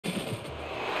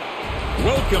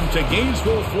Welcome to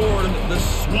Gainesville, Florida, the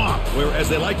swamp, where, as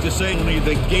they like to say, only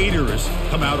the Gators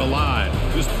come out alive.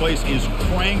 This place is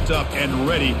cranked up and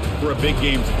ready for a big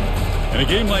game. And a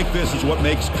game like this is what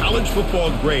makes college football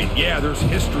great. Yeah, there's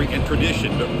history and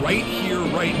tradition, but right here,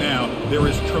 right now, there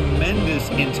is tremendous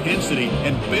intensity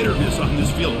and bitterness on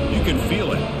this field. You can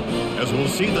feel it. As we'll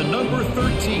see the number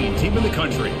 13 team in the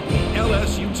country,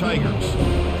 LSU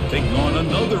Tigers, taking on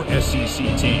another SEC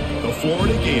team, the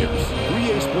Florida Gators.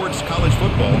 3A Sports College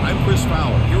Football, I'm Chris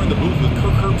Fowler, here in the booth with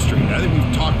Kirk Herbstreit. I think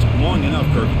we've talked long enough,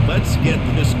 Kirk. Let's get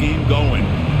this game going.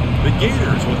 The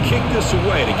Gators will kick this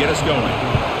away to get us going.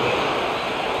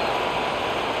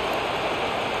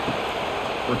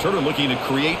 Returner looking to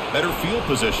create better field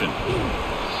position.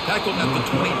 Tackled at the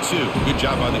 22. Good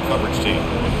job by the coverage team.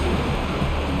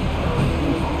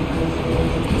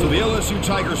 So the LSU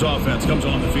Tigers offense comes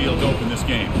on the field to open this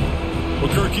game. Well,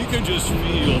 Kirk, you can just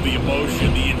feel the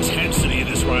emotion, the intensity of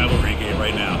this rivalry game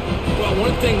right now. Well,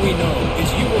 one thing we know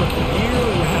is you work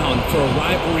year-round for a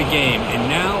rivalry game, and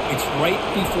now it's right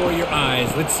before your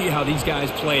eyes. Let's see how these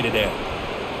guys play today.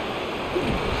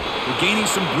 We're gaining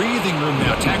some breathing room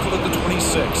now. Tackled at the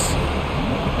 26.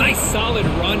 Nice solid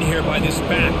run here by this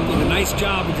back. Did a nice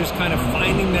job of just kind of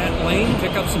finding that lane,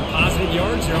 pick up some positive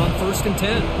yards. They're on 1st and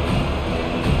 10.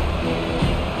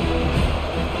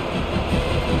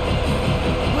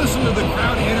 Listen to the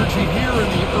crowd energy here in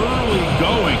the early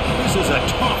going. This is a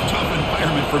tough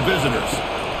environment for visitors.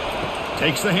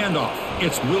 Takes the handoff.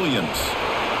 It's Williams.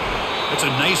 It's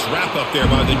a nice wrap up there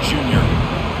by the junior.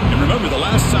 And remember, the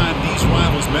last time these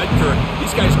rivals met, Kirk,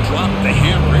 these guys dropped the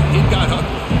hammer. It got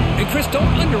ugly. And, Chris, don't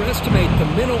underestimate the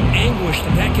mental anguish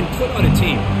that can put on a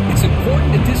team. It's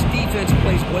important that this defense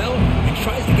plays well and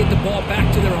tries to get the ball back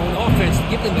to their own offense to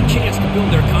give them a chance to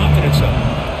build their confidence up.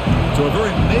 So a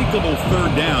very makeable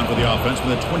 3rd down for the offense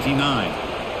from the 29.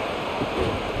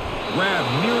 Grab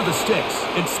near the sticks.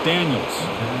 It's Daniels.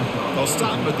 They'll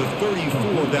stop at the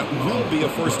 34. That will be a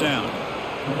 1st down.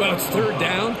 Well, it's 3rd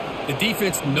down. The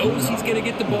defense knows he's going to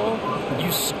get the ball.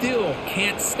 You still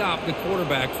can't stop the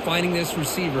quarterback finding this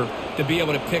receiver to be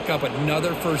able to pick up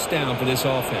another 1st down for this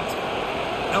offense.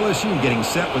 LSU getting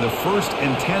set with a 1st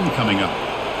and 10 coming up.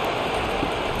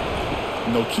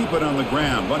 And they'll keep it on the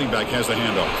ground. Running back has the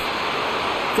handoff.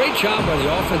 Great job by the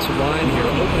offensive line here,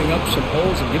 opening up some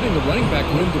holes and giving the running back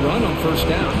room to run on 1st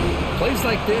down. Plays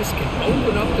like this can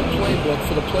open up the playbook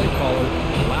for the play caller,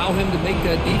 allow him to make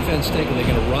that defense think, are they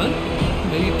going to run?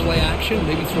 Maybe play action,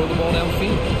 maybe throw the ball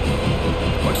downfield.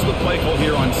 What's the play call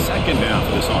here on 2nd down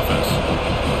for this offense?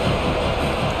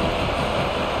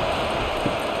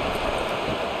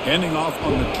 Handing off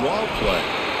on the draw play.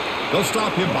 They'll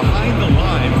stop him behind the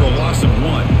line for a loss of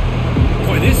 1.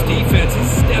 Boy, this defense is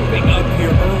stepping up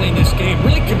here early in this game,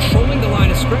 really controlling the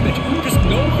line of scrimmage. Just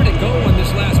nowhere to go on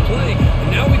this last play.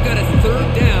 And now we've got a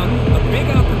 3rd down, a big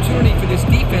opportunity for this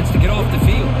defense to get off the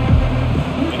field.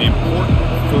 An important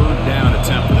 3rd down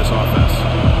attempt for this offense.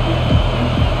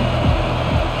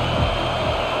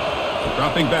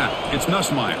 Dropping back, it's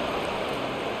Nussmeier.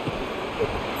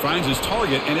 Finds his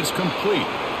target, and it's complete.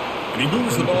 And he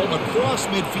moves the ball across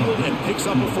midfield and picks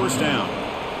up a 1st down.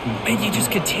 And you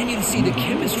just continue to see the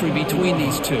chemistry between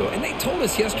these two. And they told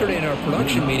us yesterday in our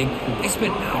production meeting, they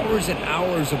spent hours and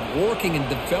hours of working and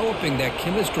developing that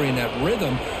chemistry and that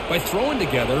rhythm by throwing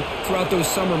together throughout those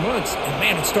summer months. And,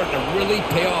 man, it's starting to really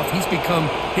pay off. He's become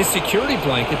his security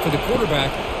blanket for the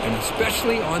quarterback, and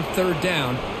especially on 3rd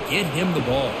down, get him the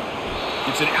ball.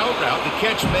 It's an out route, the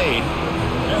catch made,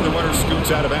 and the runner scoots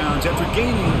out of bounds after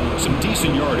gaining some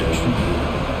decent yardage.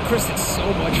 Chris, it's so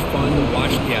much fun to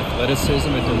watch the athleticism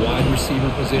at the wide receiver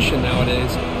position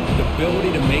nowadays. The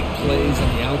ability to make plays on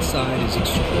the outside is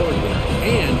extraordinary,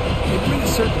 and they bring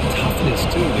a certain toughness,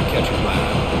 too, that catches my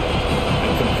eye.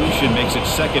 And completion makes it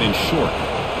 2nd and short.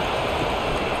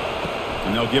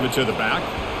 And they'll give it to the back.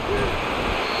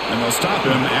 And they'll stop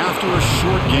him after a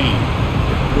short gain.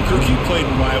 Well, Kirk, you played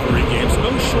in rivalry games.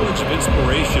 No shortage of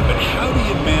inspiration, but how do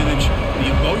you manage the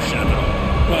emotion of it all?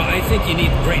 Well, I think you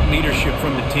need great leadership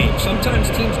from the team. Sometimes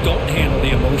teams don't handle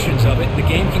the emotions of it. The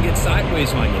game can get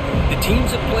sideways on you. The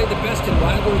teams that play the best in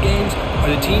rivalry games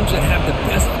are the teams that have the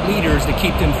best leaders to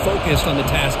keep them focused on the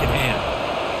task at hand.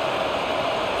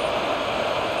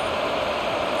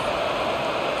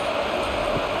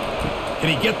 Can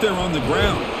he get there on the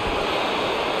ground?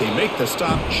 They make the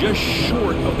stop just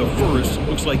short of the 1st.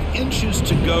 Looks like inches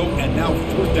to go, and now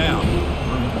 4th down.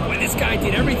 Boy, this guy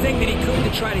did everything that he could to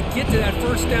try to get to that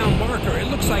 1st down marker. It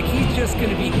looks like he's just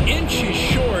going to be inches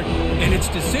short, and it's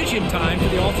decision time for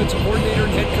the offensive coordinator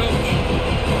and head coach.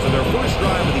 So their first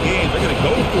drive of the game, they're going to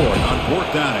go for it on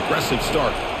 4th down. Aggressive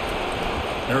start.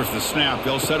 There's the snap.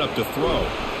 They'll set up to throw.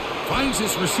 Finds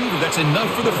his receiver. That's enough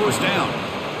for the first down.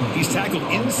 He's tackled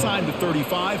inside the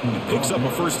 35 and picks up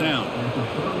a first down.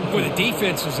 Boy, the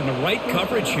defense was in the right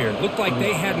coverage here. Looked like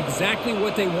they had exactly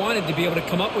what they wanted to be able to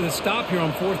come up with a stop here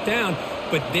on fourth down.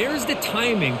 But there's the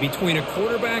timing between a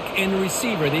quarterback and the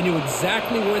receiver. They knew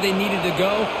exactly where they needed to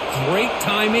go. Great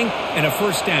timing and a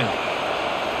first down.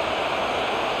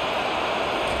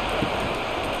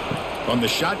 From the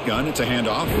shotgun, it's a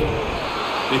handoff.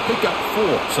 They pick up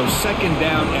 4, so second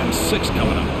down and 6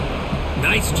 coming up.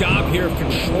 Nice job here of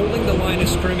controlling the line of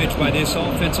scrimmage by this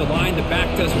offensive line. The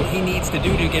back does what he needs to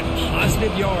do to get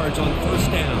positive yards on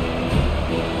first down.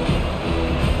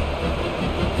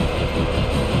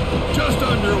 Just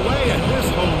underway, and this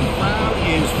home crowd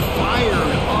is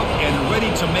fired up and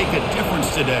ready to make a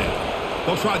difference today.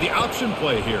 They'll try the option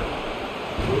play here.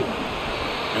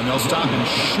 And they'll stop him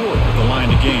short of the line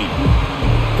to gain.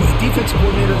 The defense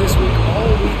coordinator this week all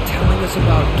week telling us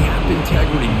about gap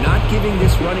integrity, not giving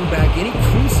this running back any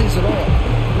creases at all.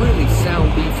 Really sound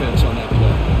defense on that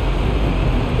play.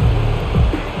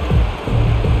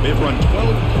 They've run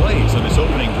 12 plays on this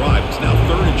opening drive. It's now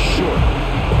 3rd and short.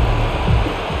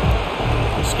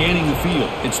 Scanning the field,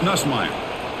 it's Nussmeier.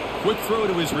 Quick throw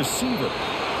to his receiver.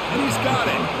 And he's got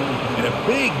it. In a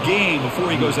big game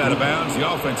before he goes out of bounds,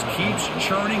 the offense keeps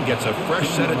churning, gets a fresh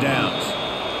set of downs.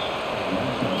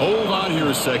 Hold on here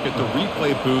a second. The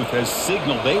replay booth has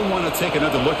signaled they want to take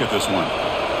another look at this one.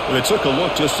 Well, they took a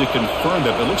look just to confirm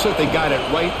that. It looks like they got it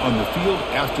right on the field.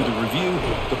 After the review,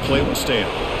 the play will stand.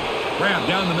 Grab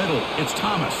down the middle. It's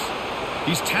Thomas.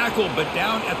 He's tackled, but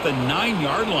down at the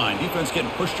 9-yard line. Defense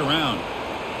getting pushed around.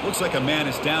 Looks like a man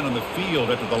is down on the field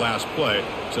after the last play,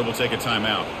 so we'll take a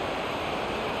timeout.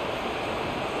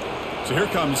 So here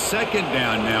comes second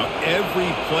down now.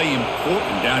 Every play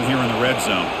important down here in the red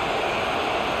zone.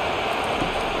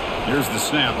 Here's the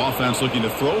snap. Offense looking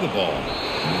to throw the ball.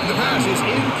 And the pass is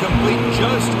incomplete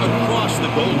just across the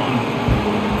goal line.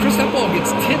 Chris, that ball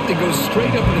gets tipped and goes straight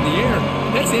up into the air.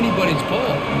 That's anybody's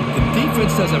ball. The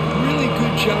defense does a really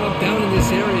good job down in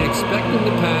this area expecting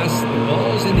the pass. The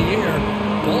ball's in the air.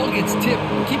 Ball gets tipped.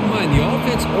 Keep in mind, the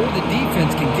offense or the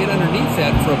defense can get underneath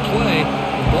that for a play.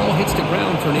 The ball hits the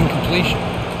ground for an incompletion.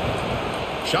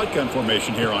 Shotgun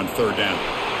formation here on 3rd down.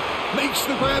 Makes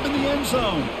the grab in the end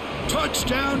zone.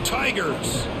 Touchdown,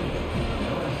 Tigers.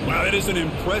 Wow, that is an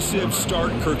impressive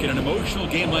start, Kirk. In an emotional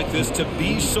game like this, to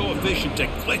be so efficient, to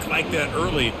click like that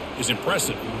early is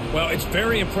impressive. Well, it's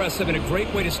very impressive and a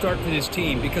great way to start for this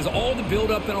team because all the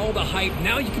build-up and all the hype,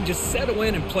 now you can just settle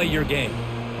in and play your game.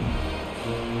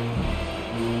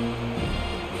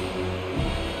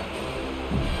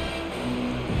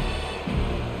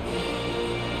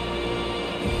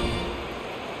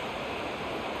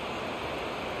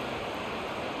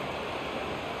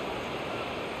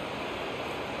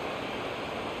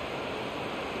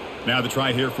 Now the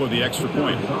try here for the extra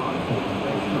point.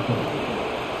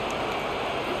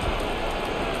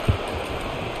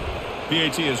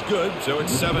 PAT is good, so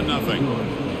it's 7-0.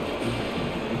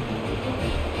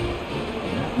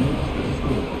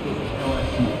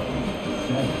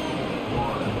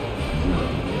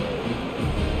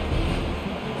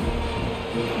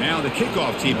 Now the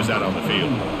kickoff team is out on the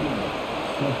field.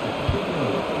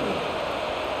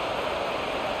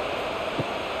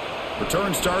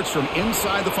 Return starts from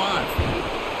inside the 5.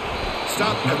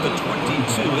 Stop at the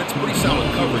 22. That's pretty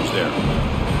solid coverage there.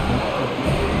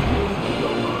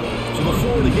 So the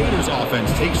Florida Gators offense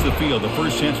takes the field. The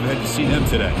first chance we had to see them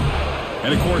today.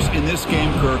 And, of course, in this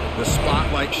game, Kirk, the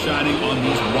spotlight shining on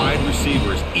these wide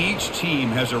receivers. Each team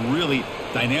has a really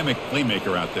dynamic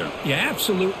playmaker out there. Yeah,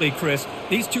 absolutely, Chris.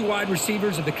 These two wide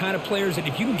receivers are the kind of players that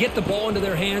if you can get the ball into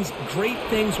their hands, great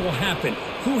things will happen.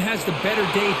 Who has the better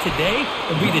day today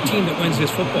will be the team that wins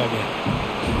this football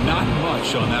game. Not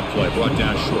much on that play. Brought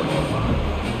down short.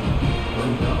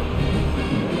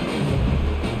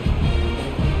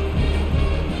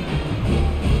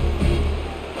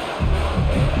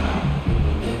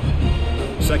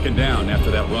 Second down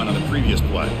after that run on the previous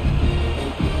play.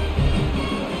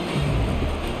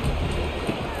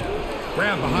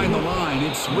 Grab behind the line,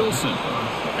 it's Wilson.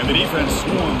 And the defense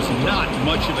swarms, not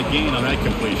much of a gain on that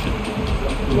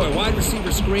completion. Boy, wide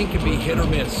receiver screen can be hit or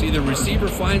miss. Either receiver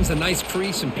finds a nice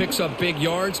crease and picks up big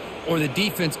yards, or the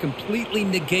defense completely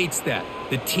negates that.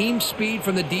 The team speed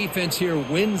from the defense here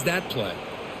wins that play.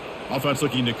 Offense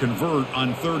looking to convert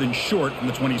on 3rd and short from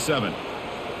the 27.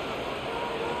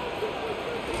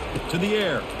 To the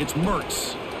air, it's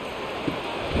Mertz.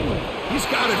 He's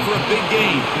got it for a big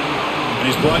gain. And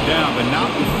he's brought down, but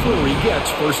not before he gets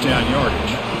first down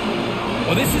yardage.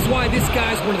 Well, this is why this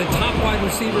guy's one of the top wide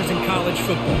receivers in college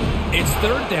football. It's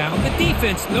third down. The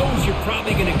defense knows you're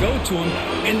probably going to go to him,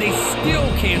 and they still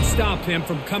can't stop him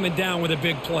from coming down with a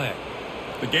big play.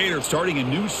 The Gators starting a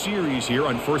new series here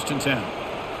on 1st and 10.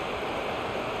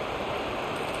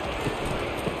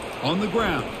 On the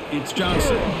ground, it's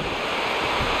Johnson.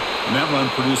 And that run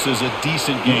produces a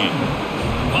decent gain.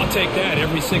 I'll take that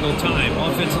every single time.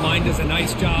 Offensive line does a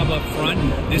nice job up front.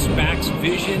 This back's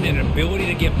vision and ability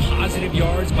to get positive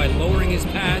yards by lowering his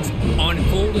pads on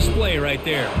full display right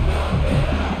there.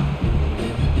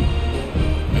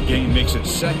 The gain makes it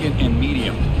 2nd and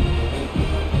medium.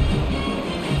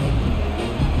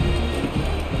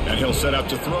 And he'll set up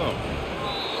to throw.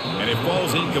 And it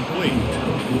falls incomplete.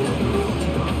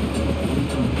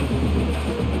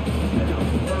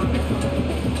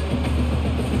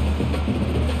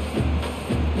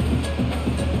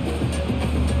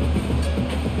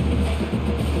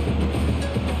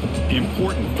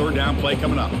 Important third down play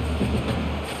coming up.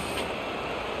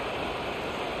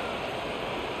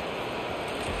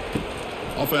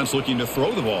 Offense looking to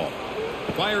throw the ball.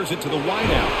 Fires it to the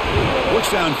wideout. Works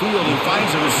downfield and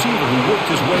finds a receiver who worked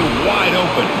his way wide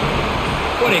open.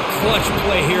 What a clutch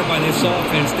play here by this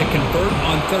offense to convert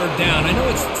on third down. I know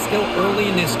it's still early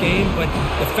in this game, but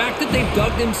the fact that they've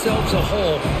dug themselves a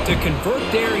hole to convert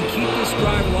there and keep this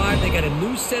drive alive, they got a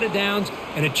new set of downs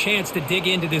and a chance to dig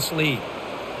into this lead.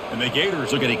 And the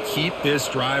Gators are going to keep this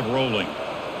drive rolling.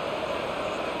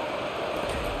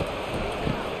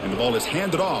 And the ball is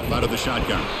handed off out of the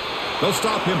shotgun. They'll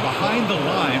stop him behind the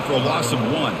line for a loss of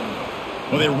 1.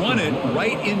 Well, they run it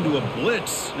right into a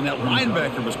blitz, and that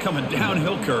linebacker was coming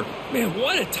downhill, Kirk. Man,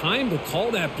 what a time to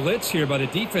call that blitz here by the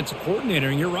defensive coordinator.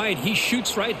 And you're right, he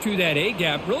shoots right through that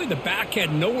A-gap. Really, the back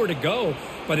had nowhere to go.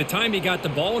 By the time he got the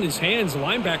ball in his hands, the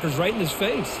linebacker's right in his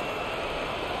face.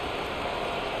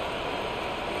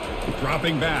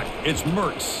 Dropping back, it's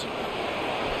Mertz.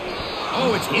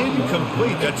 Oh, it's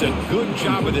incomplete. That's a good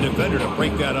job of the defender to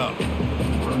break that up.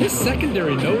 This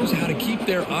secondary knows how to keep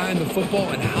their eye on the football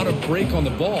and how to break on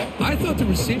the ball. I thought the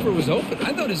receiver was open.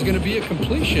 I thought it was going to be a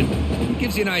completion. It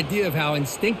gives you an idea of how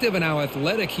instinctive and how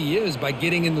athletic he is by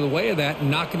getting into the way of that and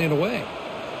knocking it away.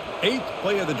 8th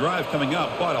play of the drive coming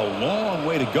up, but a long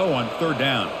way to go on third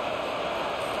down.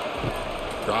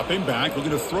 Dropping back,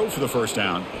 looking to throw for the first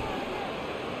down.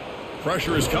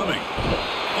 Pressure is coming.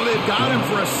 Oh, they've got him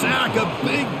for a sack. A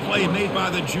big play made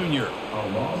by the junior.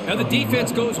 Now the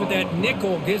defense goes with that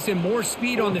nickel, gives him more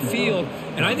speed on the field,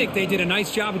 and I think they did a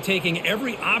nice job of taking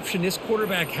every option this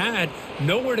quarterback had,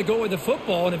 nowhere to go with the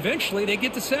football, and eventually they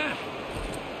get the sack.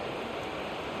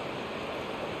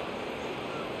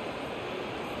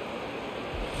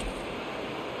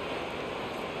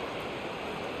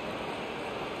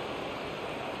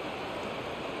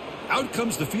 Out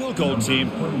comes the field goal team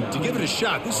to give it a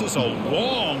shot. This is a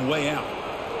long way out.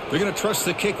 They're going to trust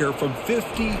the kicker from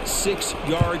 56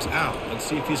 yards out. Let's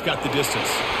see if he's got the distance.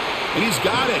 And he's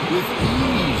got it with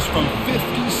ease from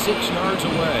 56 yards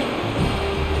away.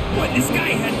 Boy, this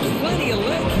guy had plenty of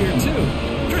leg here,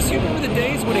 too. Chris, you remember the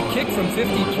days when a kick from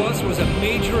 50-plus was a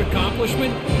major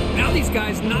accomplishment? Now these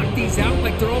guys knock these out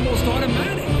like they're almost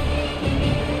automatic.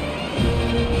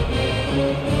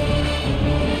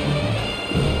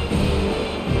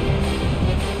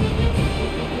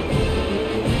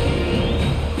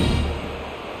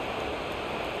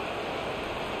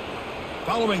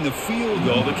 Following the field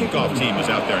goal, the kickoff team is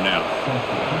out there now.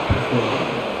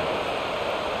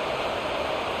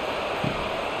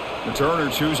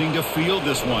 Returner choosing to field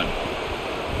this one.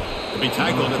 He'll be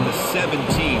tackled at the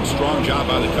 17. Strong job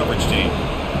by the coverage team.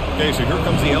 Okay, so here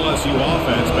comes the LSU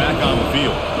offense back on the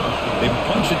field. They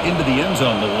punched it into the end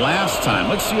zone the last time.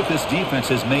 Let's see if this defense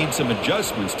has made some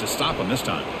adjustments to stop them this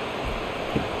time.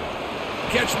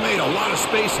 Catch made, a lot of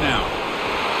space now.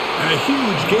 And a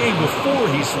huge gain before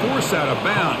he's forced out of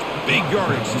bounds. Big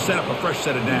yardage to set up a fresh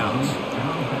set of downs.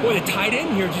 Boy, the tight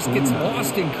end here just gets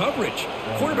lost in coverage.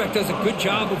 Quarterback does a good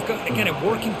job of kind of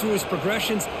working through his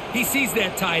progressions. He sees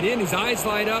that tight end, his eyes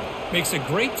light up, makes a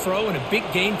great throw and a big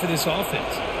gain for this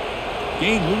offense.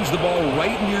 Gain moves the ball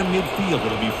right near midfield.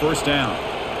 It'll be first down.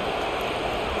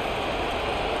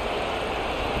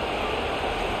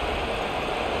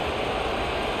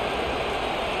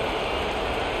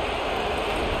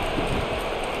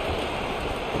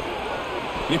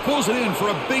 He pulls it in for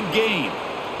a big gain.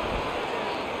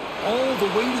 All the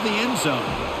way to the end zone.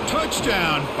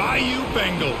 Touchdown, Bayou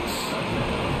Bengals.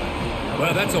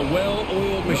 Well, that's a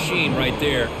well-oiled machine right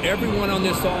there. Everyone on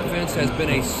this offense has been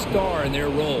a star in their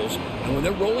roles. And when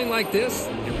they're rolling like this,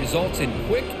 it results in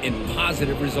quick and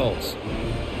positive results.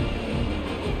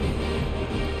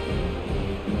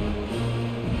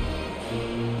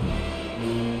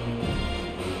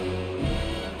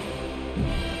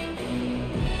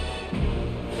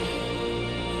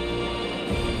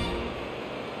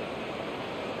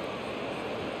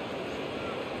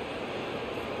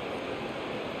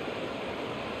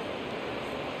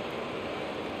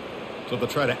 So they'll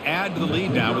try to add to the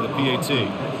lead now with a PAT.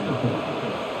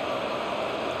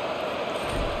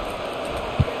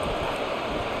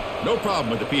 No problem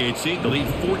with the PAT. The lead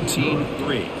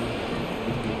 14-3.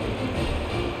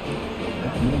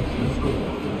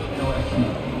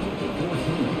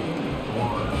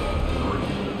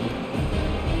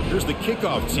 Here's the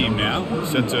kickoff team now,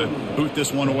 set to boot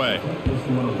this one away.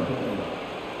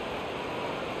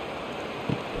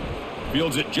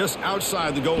 Fields it just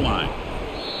outside the goal line.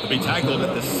 They'll be tackled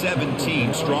at the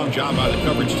 17. Strong job by the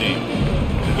coverage team.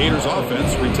 The Gators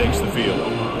offense retakes the field.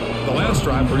 The last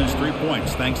drive produced 3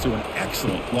 points thanks to an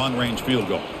excellent long-range field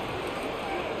goal.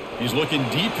 He's looking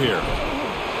deep here.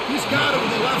 He's got it on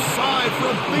the left side for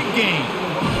a big gain.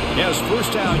 He has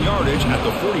first down yardage at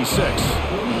the 46.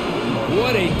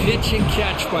 What a pitch and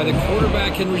catch by the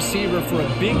quarterback and receiver for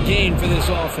a big gain for this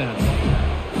offense.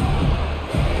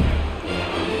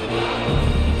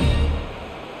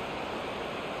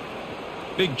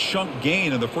 Big chunk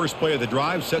gain in the first play of the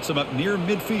drive sets him up near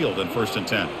midfield in 1st and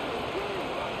 10.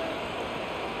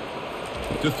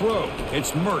 To throw,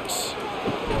 it's Mertz.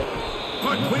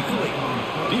 Caught quickly.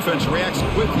 Defense reacts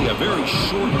quickly. A very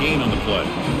short gain on the play.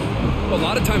 Well, a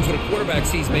lot of times when a quarterback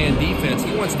sees man defense,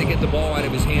 he wants to get the ball out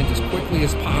of his hands as quickly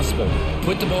as possible.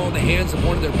 Put the ball in the hands of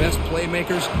one of their best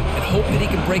playmakers and hope that he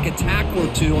can break a tackle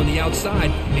or two on the outside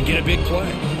and get a big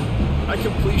play. That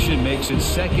completion makes it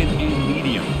 2nd and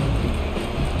medium.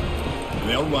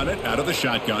 They'll run it out of the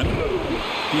shotgun.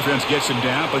 Defense gets him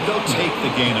down, but they'll take the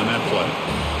gain on that play.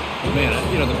 Man,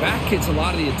 you know, the back gets a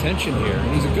lot of the attention here,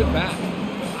 and he's a good back.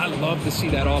 I love to see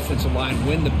that offensive line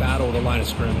win the battle at the line of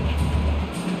scrimmage.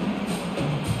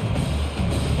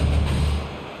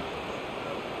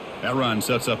 That run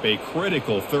sets up a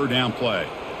critical 3rd down play.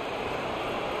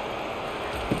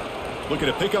 Looking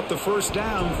to pick up the first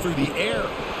down through the air.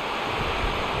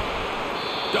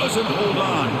 Doesn't hold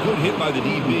on. Good hit by the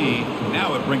DB.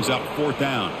 Now it brings up 4th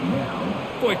down.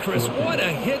 Boy, Chris, what a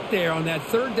hit there on that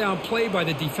 3rd down play by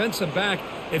the defensive back.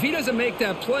 If he doesn't make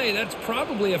that play, that's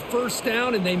probably a first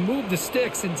down, and they move the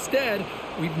sticks. Instead,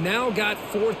 we've now got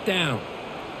 4th down.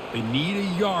 They need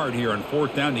a yard here on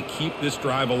 4th down to keep this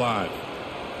drive alive.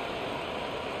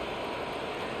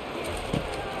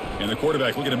 And the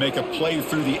quarterback looking to make a play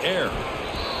through the air.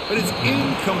 But it's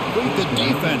incomplete. The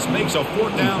defense makes a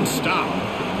 4th down stop.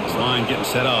 This line getting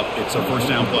set up. It's a 1st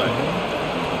down play.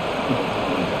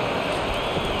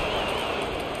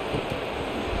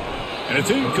 And it's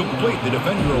incomplete. The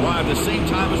defender arrived the same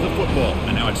time as the football.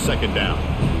 And now it's 2nd down.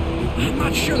 I'm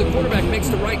not sure the quarterback makes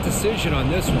the right decision on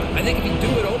this one. I think if he'd do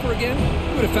it over again,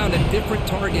 he would have found a different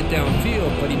target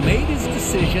downfield. But he made his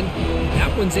decision.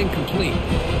 That one's incomplete.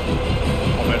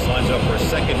 Offense lines up for a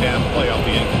 2nd down play off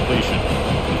the incompletion.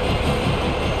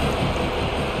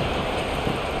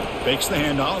 Fakes the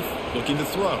handoff, looking to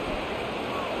throw.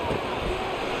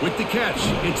 With the catch,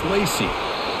 it's Lacey.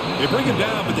 They bring him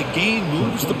down, but the gain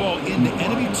moves the ball into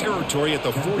enemy territory at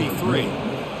the 43.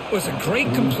 It was a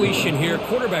great completion here.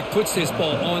 Quarterback puts this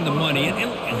ball on the money. And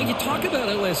when you talk about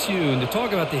LSU and to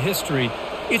talk about the history,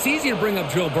 it's easy to bring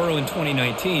up Joe Burrow in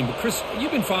 2019. But, Chris,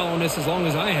 you've been following this as long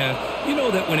as I have. You know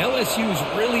that when LSU is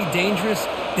really dangerous,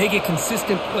 they get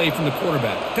consistent play from the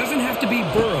quarterback. Doesn't have to be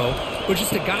Burrow, but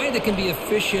just a guy that can be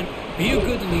efficient, be a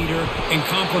good leader, and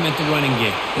complement the running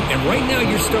game. And right now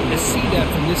you're starting to see that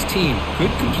from this team.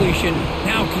 Good completion.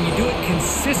 Now, can you do it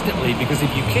consistently? Because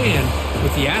if you can,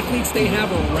 with the athletes they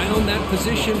have around that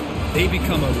position, they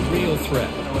become a real threat.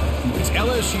 It's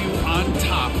LSU on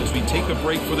top as we take a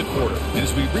break for the quarter. And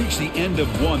as we reach the end of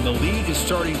one, the lead is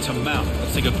starting to mount.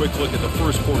 Let's take a quick look at the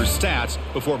first quarter stats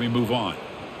before we move on.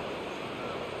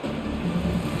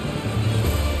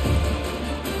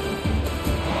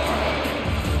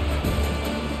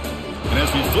 And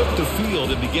as we flip the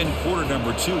field and begin quarter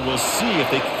number 2, we'll see if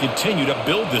they can continue to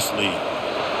build this lead.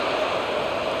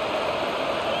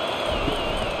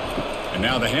 And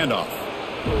now the handoff.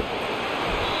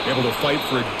 Able to fight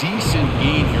for a decent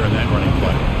gain here in that running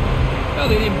play. Well,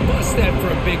 they didn't bust that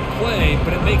for a big play,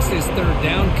 but it makes this 3rd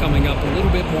down coming up a little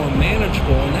bit more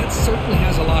manageable, and that certainly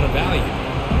has a lot of value.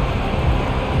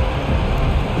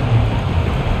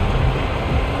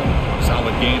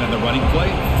 Solid gain on the running play.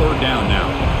 3rd down now.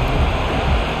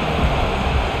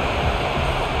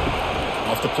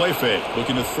 Off the play fake,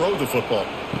 looking to throw the football.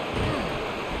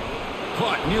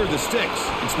 Caught near the sticks.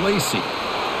 It's Lacey.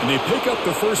 And they pick up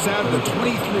the first down at the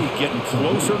 23, getting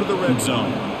closer to the red zone.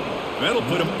 That'll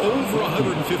put him over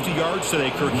 150 yards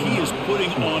today, Kirk. He is putting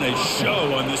on a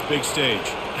show on this big stage.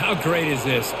 How great is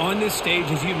this? On this stage,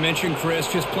 as you mentioned,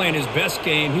 Chris, just playing his best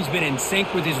game. He's been in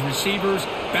sync with his receivers.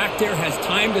 Back there, has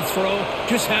time to throw.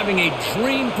 Just having a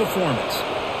dream performance.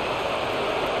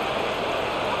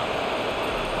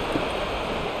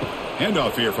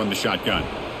 Handoff here from the shotgun.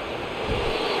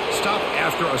 Stop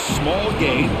after a small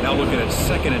gain. Now looking at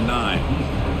 2nd and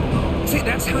 9. See,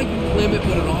 that's how you limit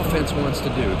what an offense wants to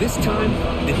do. This time,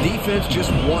 the defense just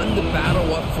won the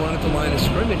battle up front at the line of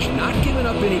scrimmage, not giving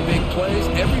up any big plays.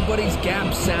 Everybody's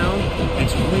gap sound.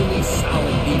 It's really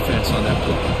solid defense on that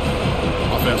play.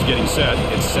 Offense getting set.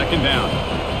 It's 2nd down.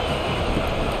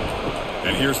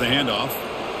 And here's the handoff.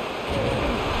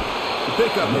 The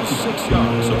pickup is 6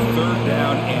 yards, so 3rd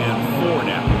down and 4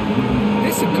 now.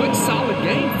 It's a good, solid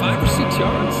game, 5 or 6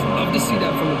 yards. Love to see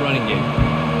that from the running game.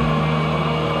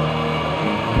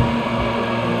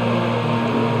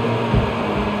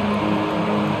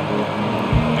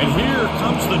 And here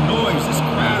comes the noise. This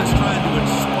crowd is trying to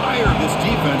inspire this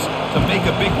defense to make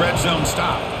a big red zone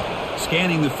stop.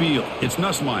 Scanning the field, it's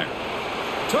Nussmeier.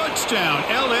 Touchdown,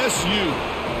 LSU.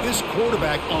 This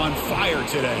quarterback on fire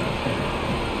today.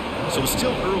 So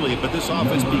still early, but this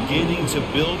offense beginning to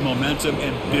build momentum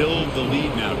and build the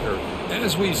lead now, Kurt.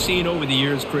 As we've seen over the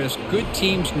years, Chris, good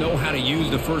teams know how to use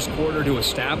the first quarter to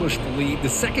establish the lead, the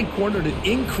second quarter to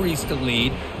increase the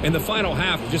lead, and the final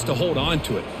half just to hold on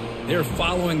to it. They're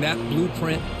following that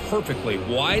blueprint perfectly,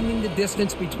 widening the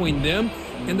distance between them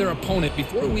and their opponent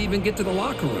before we even get to the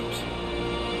locker rooms.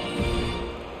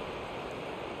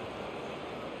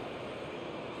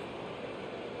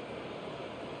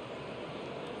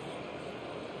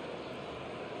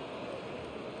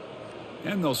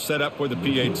 And they'll set up for the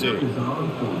PAT.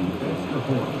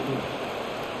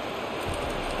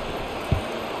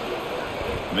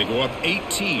 They go up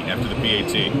 18 after the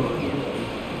PAT.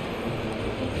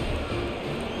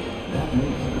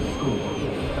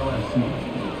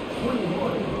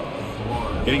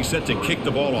 Getting set to kick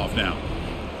the ball off now.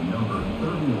 Number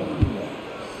 31,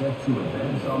 set to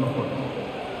advance on the football.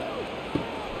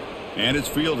 And it's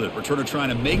fielded. Returner trying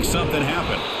to make something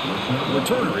happen.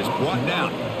 Returner is brought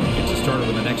down. Gets it started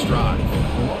with the next drive.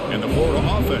 And the Florida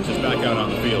offense is back out on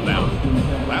the field now.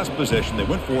 Last possession, they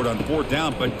went for it on 4th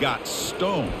down, but got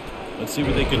stoned. Let's see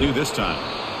what they can do this time.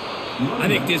 I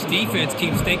think this defense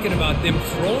keeps thinking about them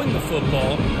throwing the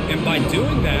football, and by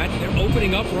doing that, they're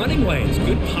opening up running lanes.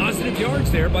 Good positive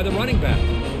yards there by the running back.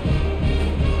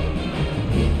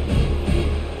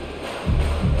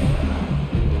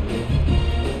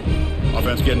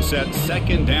 Offense getting set.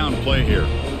 2nd down play here.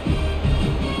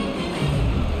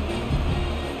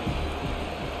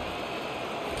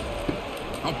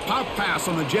 A pop pass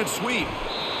on the jet sweep.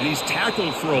 And he's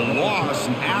tackled for a loss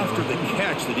after the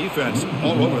catch. The defense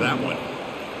all over that one.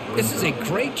 This is a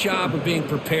great job of being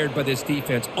prepared by this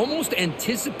defense. Almost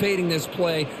anticipating this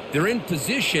play, they're in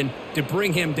position to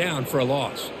bring him down for a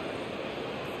loss.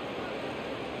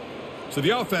 So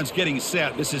the offense getting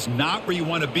set. This is not where you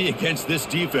want to be against this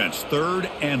defense. 3rd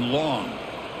and long.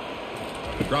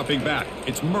 Dropping back.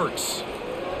 It's Mertz.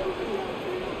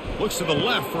 Looks to the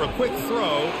left for a quick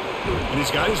throw. And he's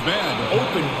got his man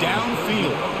open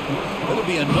downfield. That'll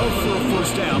be enough for a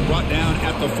 1st down. Brought down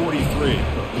at the 43.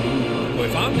 Well,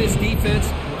 if I'm this defense,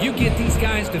 you get these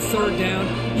guys to 3rd down,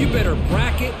 you better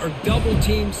bracket or double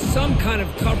team some kind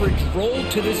of coverage roll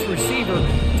to this receiver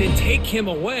to take him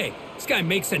away. This guy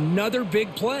makes another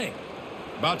big play.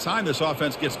 About time this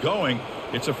offense gets going.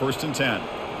 It's a 1st and 10.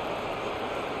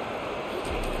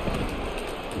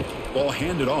 Ball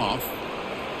handed off.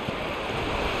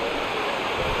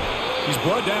 He's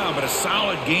brought down, but a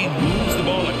solid gain moves the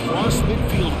ball across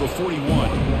midfield to the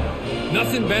 41.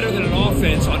 Nothing better than an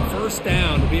offense on 1st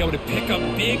down to be able to pick up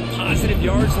big positive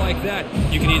yards like that.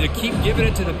 You can either keep giving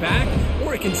it to the back,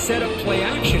 or it can set up play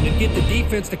action and get the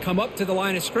defense to come up to the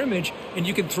line of scrimmage, and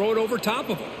you can throw it over top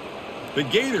of them. The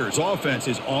Gators offense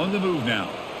is on the move now.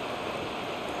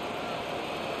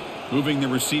 Moving the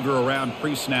receiver around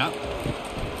pre-snap.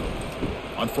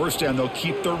 On 1st down, they'll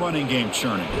keep the running game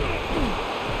churning.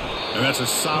 And that's a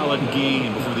solid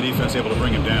gain before the defense able to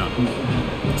bring him down.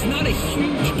 It's not a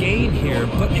huge gain here,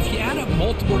 but if you add up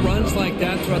multiple runs like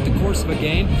that throughout the course of a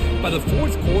game, by the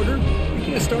 4th quarter, you're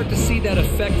going to start to see that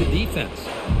affect the defense.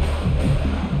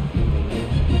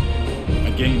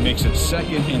 A gain makes it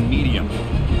 2nd and medium.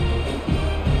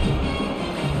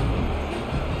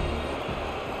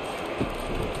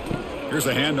 Here's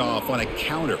a handoff on a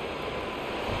counter.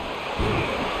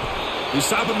 They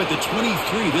stop him at the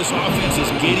 23. This offense is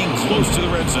getting close to the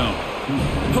red zone.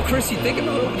 Well, Chris, you think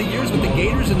about over the years with the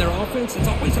Gators and their offense, it's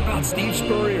always about Steve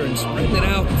Spurrier and spreading it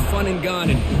out and fun and gun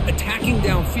and attacking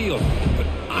downfield. But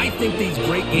I think these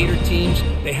great Gator teams,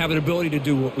 they have an ability to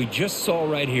do what we just saw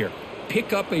right here.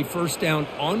 Pick up a 1st down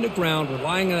on the ground,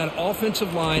 relying on that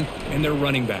offensive line and their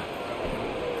running back.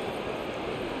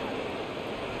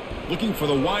 Looking for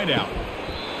the wideout.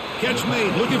 Catch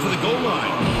made, looking for the goal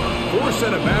line. Forced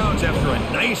out of bounds after a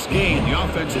nice gain. The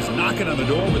offense is knocking on the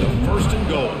door with a 1st and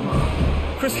goal.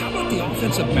 Chris, how about the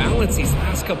offensive balance these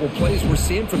last couple plays we're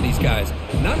seeing from these guys?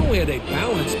 Not only are they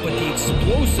balanced, but the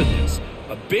explosiveness.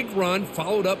 A big run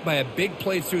followed up by a big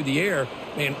play through the air,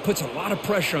 man, puts a lot of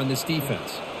pressure on this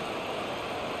defense.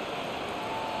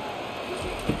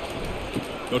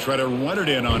 They'll try to run it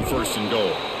in on 1st and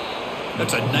goal.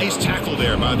 That's a nice tackle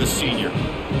there by the senior.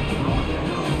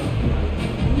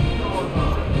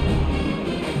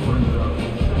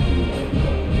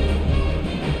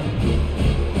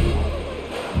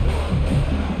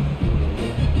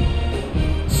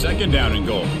 Second down and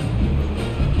goal.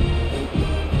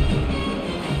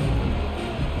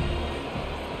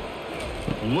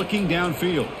 Looking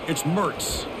downfield, it's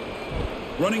Mertz.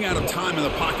 Running out of time in the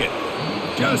pocket.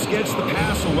 Just gets the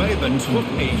pass away, but took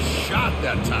a shot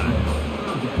that time.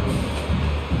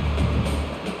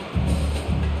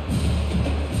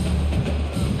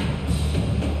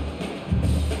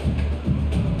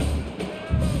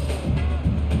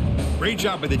 Great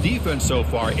job by the defense so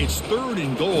far. It's 3rd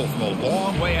and goal from a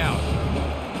long way out.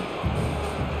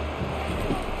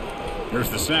 Here's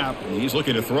the snap. He's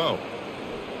looking to throw.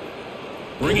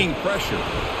 Bringing pressure.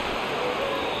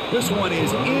 This one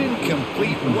is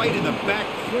incomplete, right in the back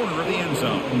corner of the end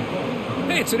zone.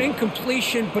 Hey, it's an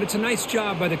incompletion, but it's a nice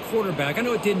job by the quarterback. I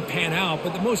know it didn't pan out,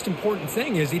 but the most important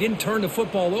thing is he didn't turn the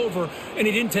football over and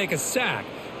he didn't take a sack.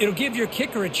 It'll give your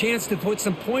kicker a chance to put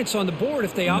some points on the board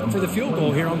if they opt for the field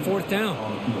goal here on 4th down.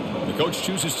 The coach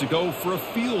chooses to go for a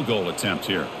field goal attempt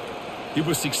here. He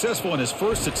was successful in his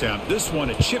first attempt. This one,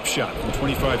 a chip shot from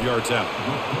 25 yards out.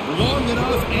 Long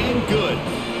enough and good.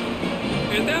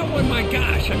 And that one, my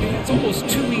gosh, I mean, it's almost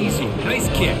too easy. Nice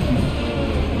kick.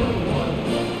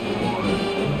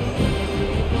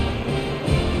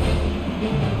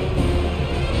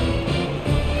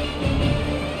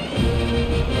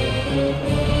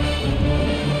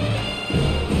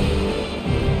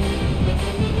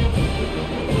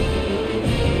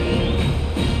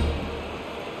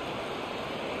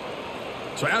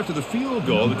 So after the field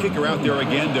goal, the kicker out there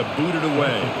again to boot it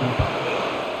away.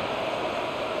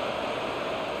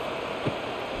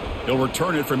 He'll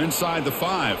return it from inside the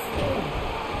 5.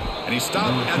 And he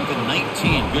stopped at the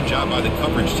 19. Good job by the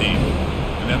coverage team.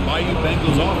 And that Bayou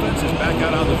Bengals offense is back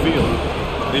out on the field.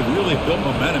 They've really built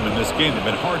momentum in this game. They've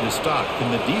been hard to stop.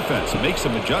 Can the defense make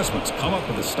some adjustments, come up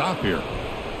with a stop here?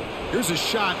 Here's a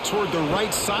shot toward the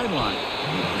right sideline.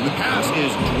 And the pass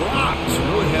is dropped.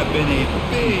 Would have been a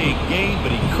big gain,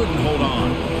 but he couldn't hold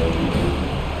on.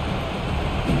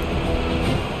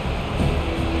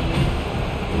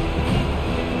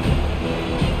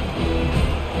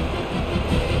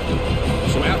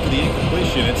 The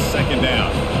incompletion, it's 2nd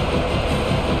down.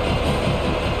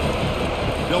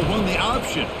 They'll run the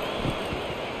option.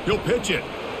 He'll pitch it.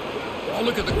 Oh,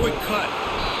 look at the quick cut.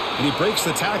 And he breaks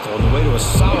the tackle on the way to a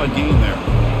solid gain there.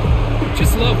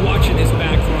 Just love watching his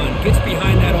back run. Gets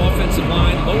behind that offensive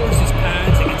line, lowers his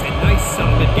pads, and gets a nice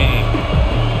solid gain.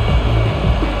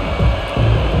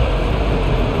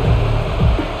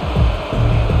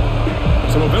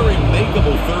 So a very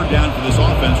makeable 3rd down for this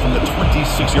offense from the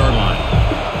 26-yard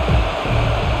line.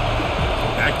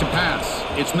 Back to pass.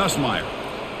 It's Nussmeier.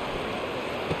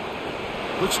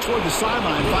 Looks toward the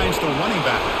sideline, finds the running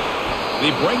back. They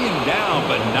bring him down,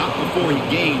 but not before he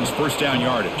gains 1st down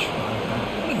yardage.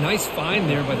 What a nice find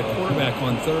there by the quarterback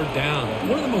on 3rd down.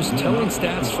 One of the most telling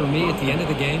stats for me at the end of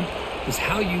the game is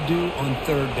how you do on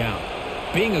 3rd down.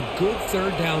 Being a good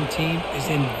 3rd down team is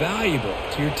invaluable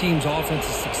to your team's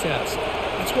offensive success.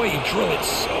 That's why you drill it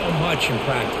so much in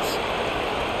practice.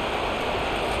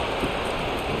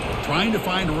 Trying to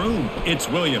find room. It's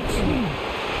Williams.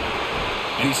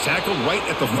 And he's tackled right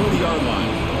at the 40-yard line.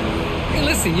 Hey,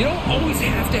 listen, you don't always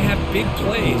have to have big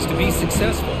plays to be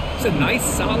successful. It's a nice,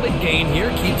 solid gain here.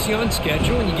 Keeps you on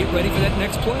schedule, and you get ready for that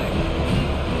next play.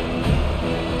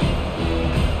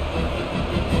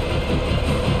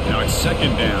 Now it's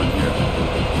 2nd down here.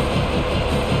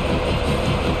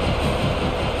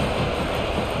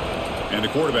 And the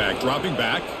quarterback dropping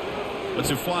back. Lets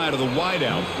it fly out of the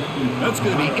wideout. That's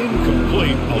going to be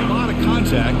incomplete. A lot of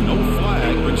contact. No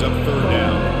flag. Brings up 3rd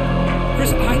down.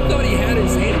 Chris, I thought he had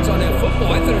his hands on that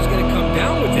football. I thought he was going to come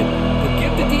down with it. But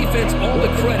give the defense all the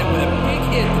credit with a big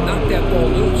hit to knock that ball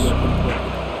loose.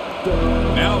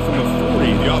 Now from the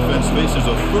 40, the offense faces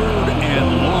a 3rd and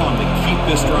long to keep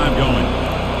this drive going.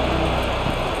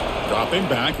 Dropping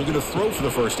back. Looking to throw for the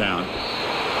 1st down.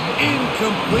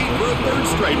 Incomplete for a third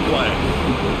straight play.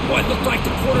 Well, it looked like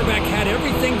the quarterback had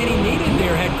everything that he needed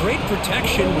there. Had great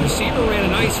protection. Receiver ran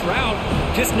a nice route.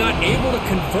 Just not able to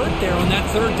convert there on that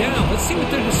third down. Let's see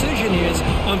what their decision is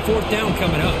on fourth down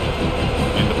coming up.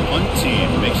 And the punt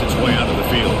team makes its way out of the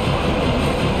field.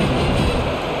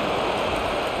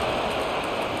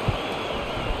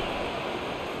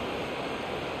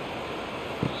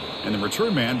 And the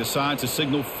return man decides to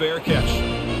signal fair catch.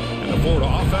 And the Florida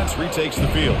offense retakes the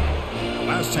field.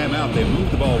 Last time out, they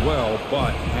moved the ball well,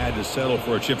 but had to settle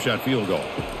for a chip shot field goal.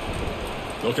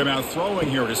 They'll come out throwing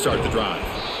here to start the drive.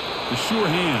 The sure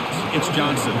hands. It's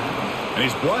Johnson. And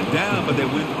he's brought down, but they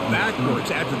went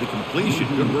backwards after the completion.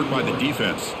 Good work by the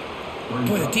defense.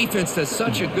 Boy, the defense does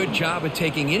such a good job of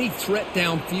taking any threat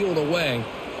downfield away.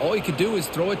 All he could do is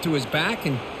throw it to his back,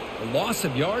 and a loss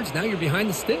of yards, now you're behind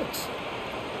the sticks.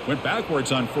 Went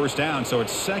backwards on first down, so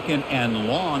it's second and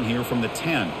long here from the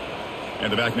 10.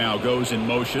 And the back now goes in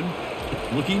motion.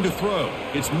 Looking to throw.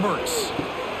 It's Mertz.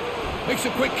 Makes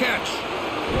a quick catch.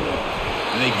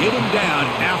 And they get him down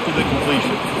after the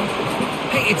completion.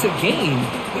 Hey, it's a game,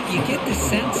 but you get the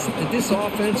sense that this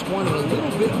offense wanted a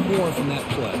little bit more from that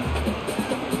play.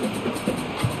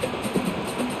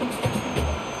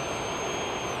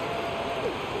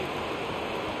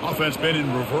 Offense been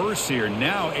in reverse here.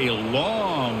 Now a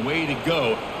long way to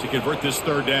go to convert this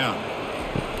third down.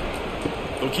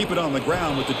 They'll keep it on the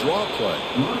ground with the draw play.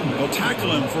 They'll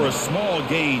tackle him for a small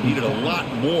gain. Needed a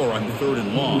lot more on third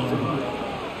and long.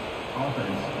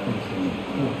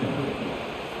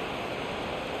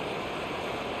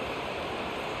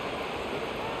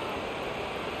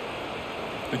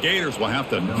 The Gators will have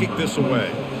to kick this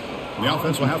away. The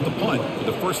offense will have to punt for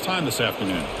the first time this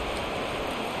afternoon.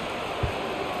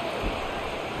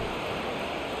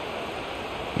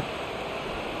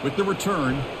 With the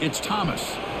return, it's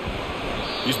Thomas.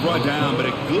 He's brought down, but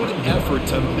a good effort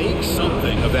to make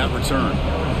something of that return.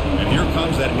 And here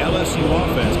comes that LSU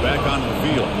offense back onto the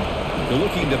field. They're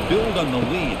looking to build on the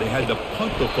lead. They had to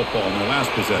punt the football in their last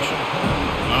possession.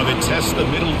 They test the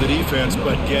middle of the defense,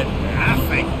 but get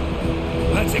nothing.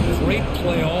 That's a great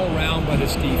play all around by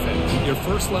this defense. Your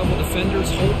first-level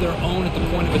defenders hold their own at the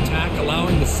point of attack,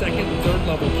 allowing the second and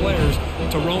third-level players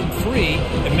to roam free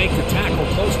and make the tackle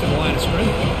close to the line of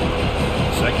scrimmage.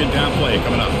 Second down play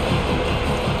coming up.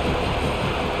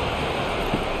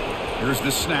 Here's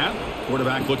the snap.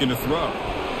 Quarterback looking to throw.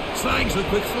 Snags the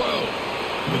quick throw.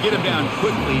 They get him down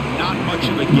quickly. Not much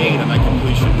of a gain on that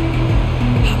completion.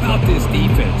 How about this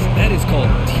defense? That is called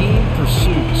team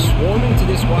pursuit. Swarming to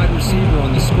this wide receiver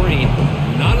on the screen,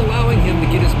 not allowing him to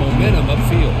get his momentum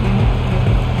upfield.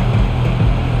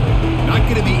 Not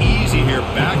going to be easy here.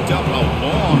 Backed up a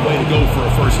long way to go for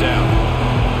a first down.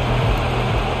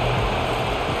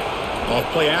 Off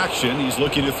play action. He's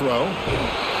looking to throw.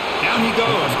 Down he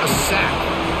goes. A sack.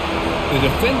 The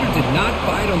defender did not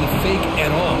bite on the fake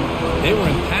at all. They were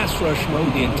in pass rush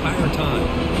mode the entire time.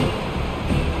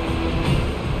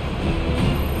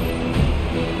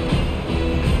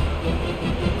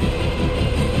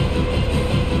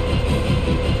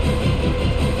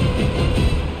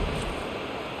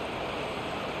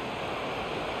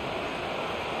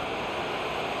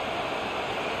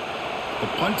 The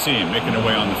punt team making their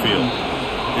way on the field.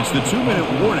 It's the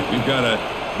 2-minute warning. We've got a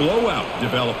blowout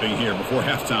developing here before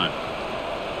halftime.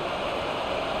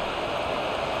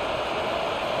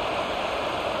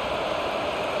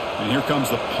 And here comes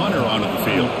the punter onto the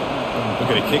field.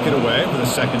 Looking to kick it away for the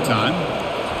second time.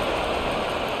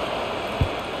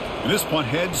 And this punt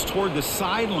heads toward the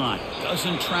sideline.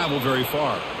 Doesn't travel very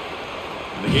far.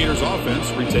 And the Gators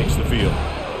offense retakes the field.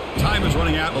 Time is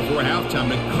running out before halftime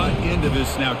to cut into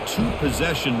this now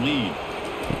 2-possession lead.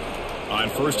 On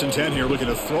first and 10 here, looking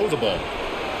to throw the ball.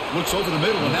 Looks over the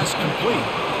middle, and that's complete.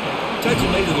 Touch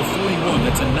made to the 41.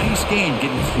 That's a nice gain,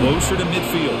 getting closer to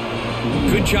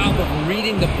midfield. Good job of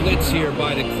reading the blitz here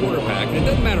by the quarterback. And it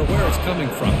doesn't matter where it's coming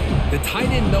from. The tight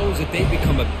end knows that they've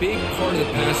become a big part of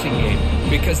the passing game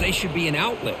because they should be an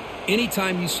outlet.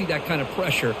 Anytime you see that kind of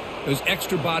pressure, those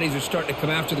extra bodies are starting to come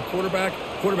after the quarterback.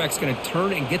 Quarterback's going to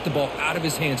turn and get the ball out of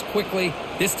his hands quickly,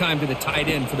 this time to the tight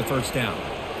end for the first down.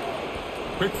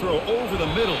 Quick throw over the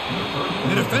middle.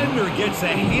 The defender gets a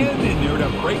hand in there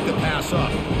to break the pass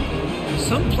up.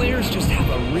 Some players just have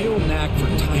a real knack for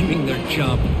timing their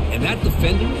jump, and that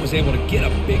defender was able to get a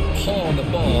big paw on the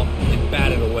ball and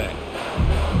bat it away.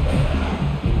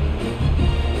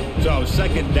 So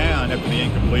second down after the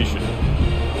incompletion.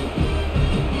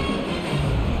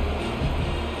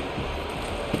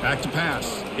 Back to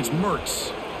pass. It's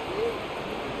Mertz.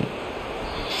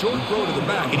 Short throw to the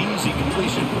back, an easy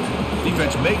completion.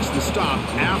 Defense makes the stop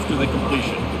after the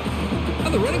completion. Now,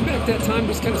 the running back that time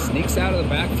just kind of sneaks out of the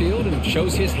backfield and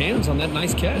shows his hands on that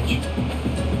nice catch.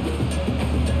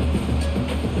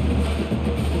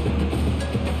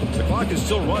 The clock is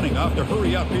still running. Off to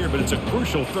hurry up here, but it's a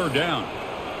crucial third down.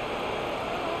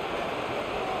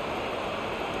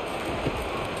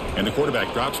 And the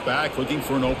quarterback drops back looking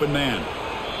for an open man.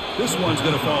 This one's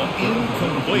going to fall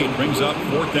incomplete. Brings up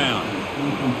fourth down.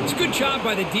 It's a good job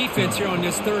by the defense here on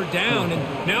this third down.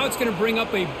 And now it's going to bring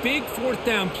up a big fourth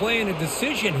down play and a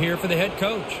decision here for the head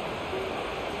coach.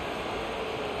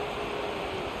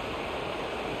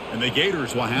 And the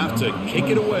Gators will have to kick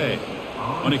it away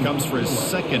when he comes for his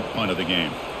second punt of the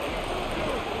game.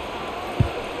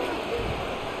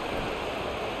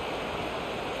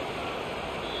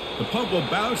 The punt will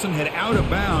bounce and head out of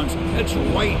bounds. That's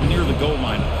right near the goal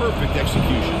line. Perfect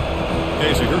execution.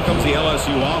 Okay, so here comes the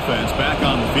LSU offense back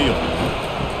on the field.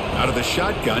 Out of the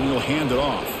shotgun, he'll hand it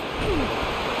off.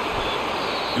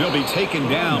 And he'll be taken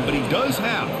down, but he does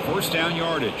have first down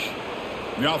yardage.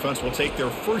 The offense will take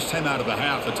their first time out of the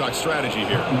half to talk strategy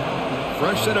here.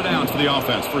 Fresh set of downs for the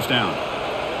offense. First down.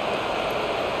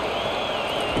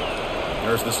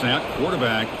 There's the snap.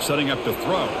 Quarterback setting up to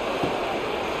throw.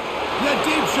 That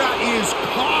deep shot is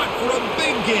caught for a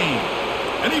big gain.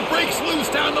 And he breaks loose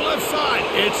down the left side.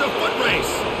 It's a foot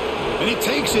race. And he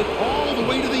takes it all the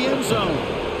way to the end zone.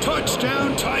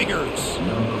 Touchdown, Tigers.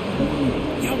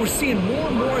 Yeah, we're seeing more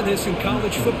and more of this in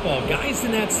college football. Guys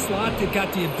in that slot that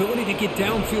got the ability to get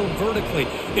downfield vertically.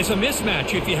 It's a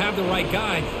mismatch if you have the right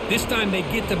guy. This time they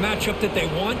get the matchup that they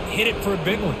want, hit it for a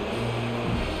big one.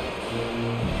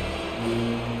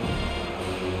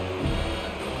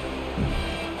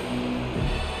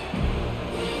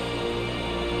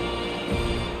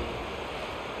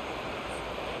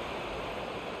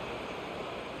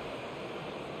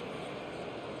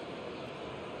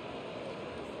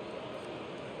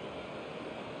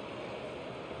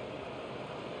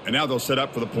 And now they'll set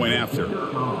up for the point after.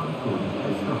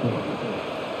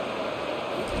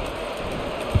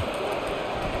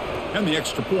 And the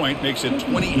extra point makes it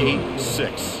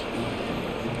 28-6.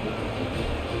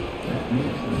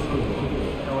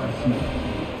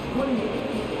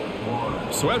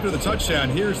 So after the touchdown,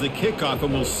 here's the kickoff,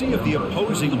 and we'll see if the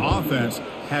opposing offense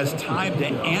has time to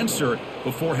answer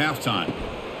before halftime.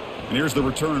 And here's the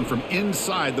return from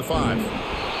inside the 5.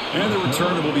 And the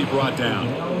returner will be brought down.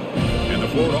 And the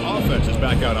Florida offense is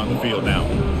back out on the field now.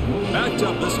 Backed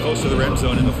up this close to the red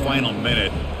zone in the final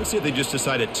minute. Let's see if they just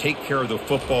decide to take care of the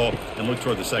football and look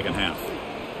toward the second half.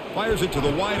 Fires it to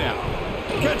the wideout.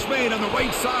 Catch made on the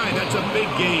right side. That's a big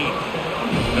gain.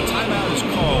 The timeout is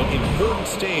called. Important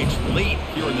stage late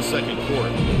here in the second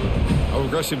quarter. How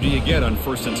aggressive do you get on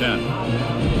 1st and 10?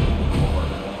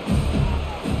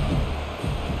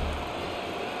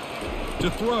 To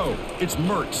throw, it's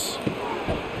Mertz.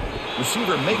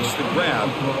 Receiver makes the grab.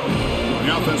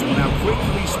 The offense will now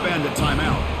quickly spend a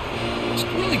timeout. It's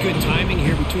really good timing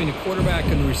here between the quarterback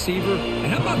and the receiver. And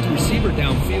how about the receiver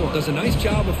downfield? Does a nice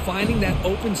job of finding that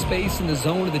open space in the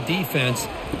zone of the defense.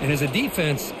 And as a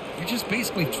defense, you're just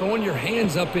basically throwing your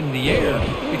hands up in the air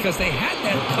because they had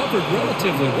that covered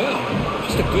relatively well.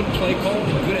 Just a good play call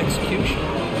and good execution.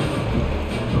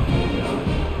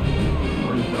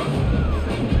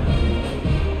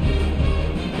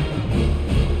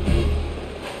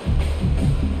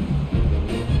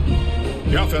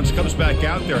 The offense comes back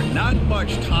out there. Not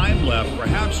much time left.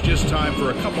 Perhaps just time for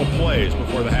a couple plays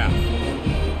before the half.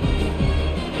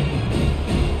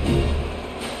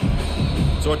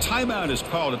 So a timeout is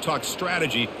called to talk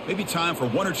strategy. Maybe time for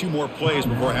 1 or 2 more plays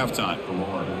before halftime.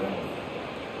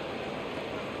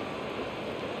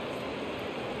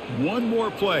 One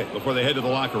more play before they head to the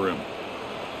locker room.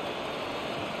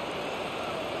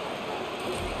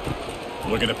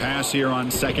 Looking to pass here on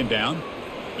 2nd down.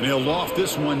 And he'll loft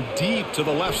this one deep to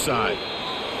the left side.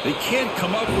 They can't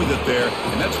come up with it there,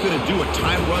 and that's going to do it.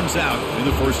 Time runs out in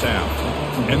the first half.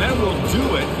 And that will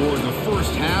do it for the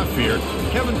first half here.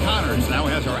 Kevin Connors now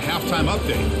has our halftime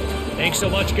update. Thanks so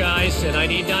much, guys. And I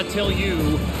need not tell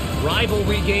you,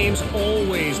 rivalry games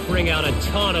always bring out a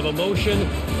ton of emotion.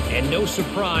 And no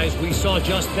surprise, we saw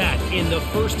just that in the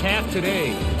first half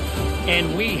today.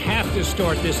 And we have to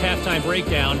start this halftime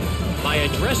breakdown by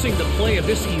addressing the play of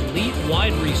this elite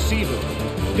wide receiver.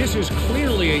 This is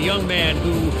clearly a young man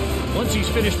who, once he's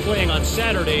finished playing on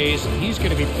Saturdays, he's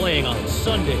going to be playing on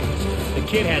Sundays. The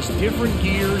kid has different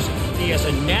gears. He has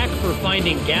a knack for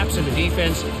finding gaps in the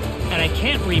defense. And I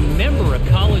can't remember a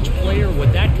college player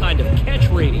with that kind of catch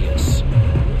radius.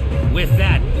 With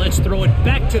that, let's throw it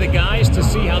back to the guys to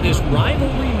see how this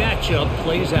rivalry matchup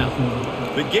plays out.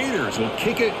 The Gators will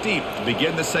kick it deep to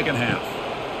begin the second half.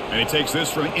 And he takes this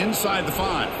from inside the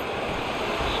 5.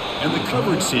 And the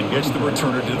coverage team gets the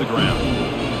returner to the ground.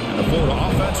 And the Florida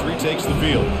offense retakes the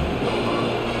field.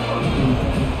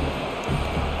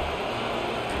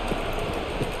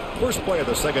 First play of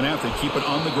the second half, they keep it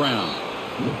on the ground.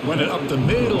 Run it up the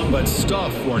middle, but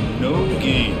stuff for no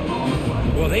gain.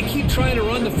 Well, they keep trying to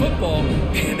run the football,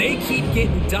 and they keep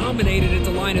getting dominated at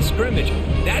the line of scrimmage.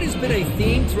 That has been a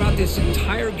theme throughout this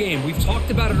entire game. We've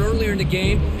talked about it earlier in the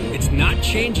game. It's not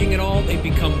changing at all. They've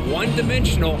become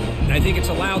one-dimensional, and I think it's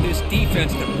allowed this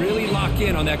defense to really lock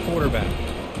in on that quarterback.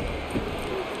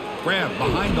 Grab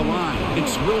behind the line.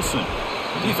 It's Wilson.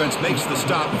 Defense makes the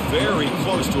stop very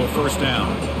close to a first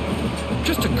down.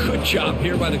 Just a good job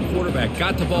here by the quarterback.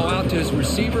 Got the ball out to his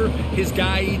receiver. His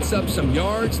guy eats up some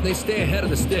yards. They stay ahead of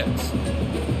the sticks.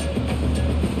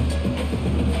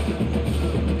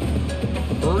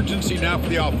 Urgency now for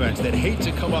the offense that hate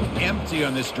to come up empty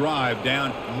on this drive,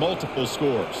 down multiple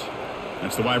scores.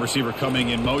 That's the wide receiver coming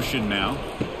in motion now.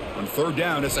 On third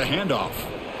down, it's a handoff.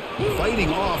 Fighting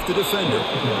off the defender.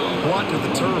 Brought to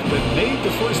the turf, but made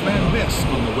the first man miss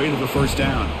on the way to the first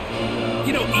down.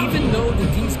 You know, even though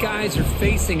that these guys are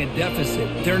facing a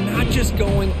deficit, they're not just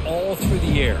going all through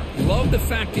the air. Love the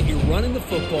fact that you're running the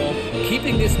football,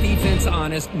 keeping this defense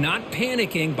honest, not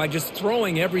panicking by just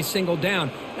throwing every single down.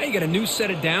 Now you got a new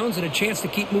set of downs and a chance to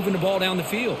keep moving the ball down the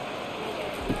field.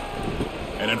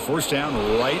 And then first down,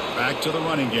 right back to the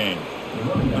running game.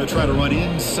 Going to try to run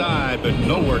inside, but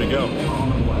nowhere to go.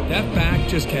 That back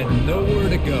just had nowhere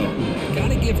to go. Got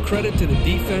to give credit to the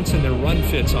defense and their run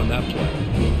fits on that play.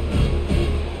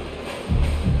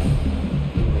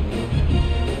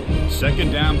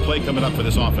 Second down play coming up for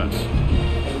this offense.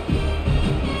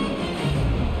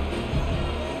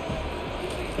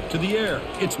 To the air,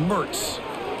 it's Mertz.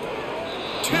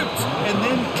 Tipped and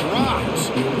then dropped.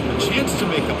 A chance to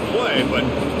make a play, but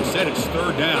instead it's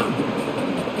third down.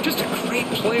 Just a great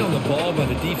play on the ball by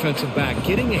the defensive back,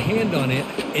 getting a hand on it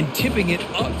and tipping it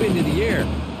up into the air.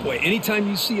 Boy, anytime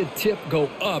you see a tip go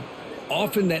up,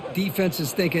 often that defense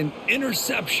is thinking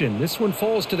interception. This one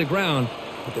falls to the ground,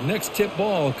 but the next tip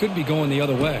ball could be going the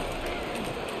other way.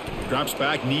 Drops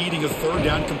back, needing a third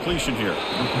down completion here.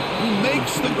 He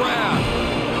makes the grab.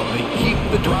 They keep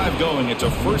the drive going. It's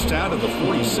a first down of the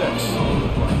 46.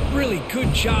 Really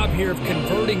good job here of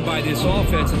converting by this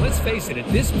offense. And let's face it, at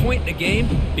this point in the game,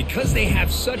 because they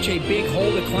have such a big hole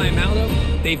to climb out of,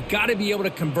 they've got to be able to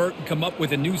convert and come up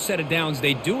with a new set of downs.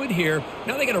 They do it here.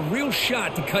 Now they got a real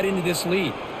shot to cut into this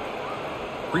lead.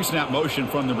 Pre-snap motion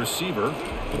from the receiver.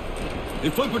 They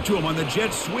flip it to him on the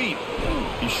jet sweep.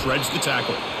 He shreds the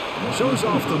tackle. Shows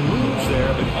off the moves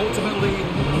there, but ultimately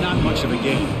not much of a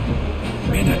gain.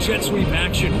 Man, that jet sweep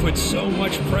action puts so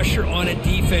much pressure on a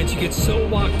defense. You get so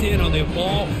locked in on the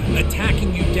ball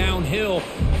attacking you downhill.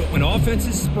 But when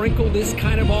offenses sprinkle this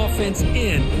kind of offense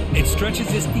in, it stretches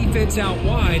this defense out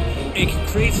wide and can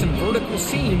create some vertical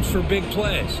seams for big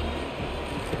plays.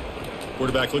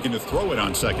 Quarterback looking to throw it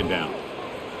on second down.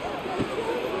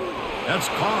 That's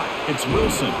caught. It's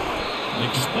Wilson. An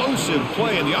explosive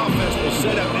play, and the offense will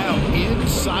set up now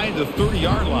inside the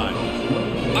 30-yard line.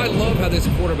 I love how this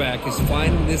quarterback is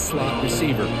finding this slot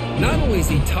receiver. Not only is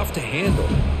he tough to handle,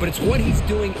 but it's what he's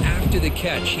doing after the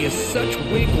catch. He has such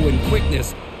wiggle and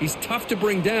quickness. He's tough to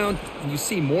bring down, and you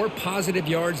see more positive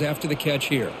yards after the catch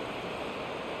here.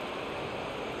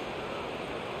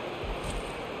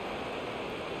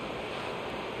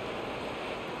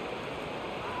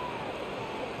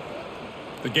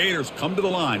 The Gators come to the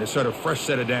line to start a fresh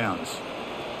set of downs.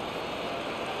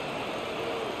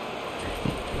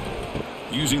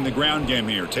 Using the ground game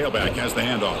here. Tailback has the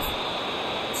handoff.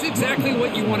 It's exactly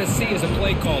what you want to see as a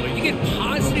play caller. You get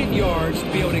positive yards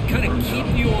to be able to kind of keep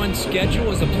you on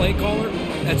schedule as a play caller.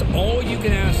 That's all you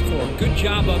can ask for. Good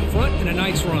job up front and a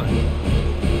nice run.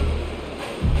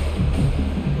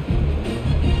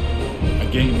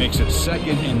 Again, makes it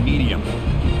second and medium.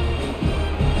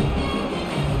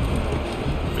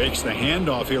 Fakes the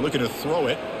handoff here, looking to throw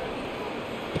it.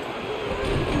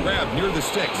 Grab near the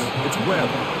sticks. It's Webb.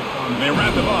 And they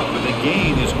wrap him up, but the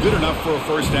gain is good enough for a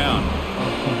first down.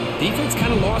 Defense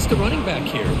kind of lost the running back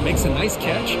here. Makes a nice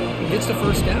catch and gets the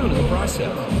first down in the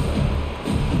process.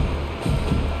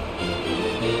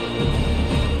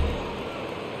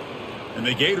 And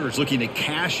the Gators looking to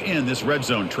cash in this red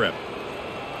zone trip.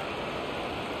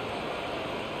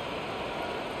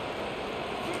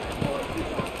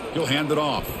 He'll hand it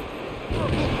off.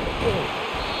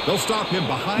 They'll stop him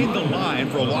behind the line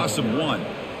for a loss of 1.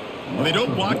 Well, they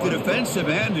don't block the defensive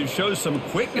end, who shows some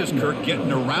quickness, Kirk,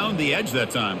 getting around the edge that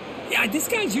time. Yeah, this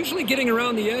guy's usually getting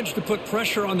around the edge to put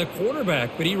pressure on the quarterback,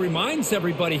 but he reminds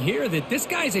everybody here that this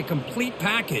guy's a complete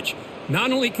package.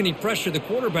 Not only can he pressure the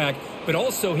quarterback, but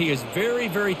also he is very,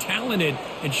 very talented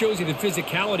and shows you the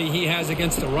physicality he has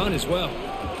against the run as well.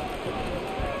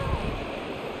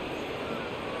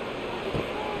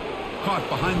 Caught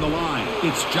behind the line.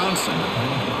 It's Johnson.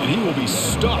 And he will be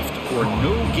stuffed for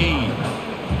no gain.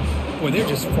 Boy, they're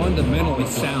just fundamentally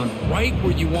sound, right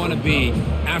where you want to be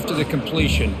after the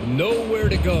completion. Nowhere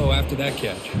to go after that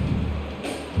catch.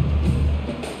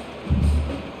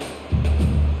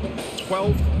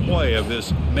 12th play of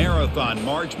this marathon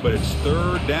march, but it's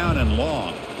 3rd down and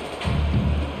long.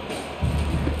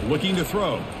 Looking to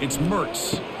throw. It's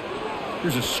Mertz.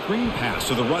 Here's a screen pass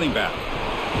to the running back.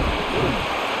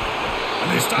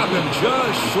 And they stop him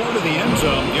just short of the end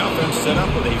zone. The offense set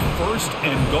up with a 1st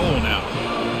and goal now.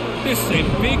 This is a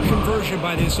big conversion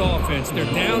by this offense.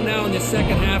 They're down now in the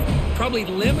second half. Probably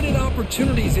limited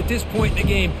opportunities at this point in the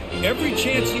game. Every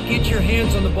chance you get your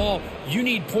hands on the ball, you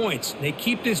need points. They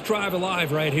keep this drive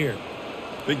alive right here.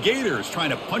 The Gators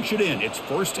trying to punch it in. It's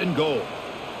 1st and goal.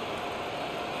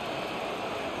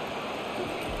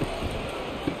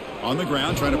 On the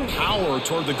ground, trying to power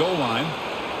toward the goal line.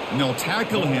 And they'll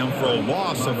tackle him for a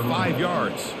loss of 5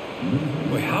 yards.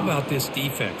 Boy, how about this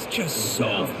defense? Just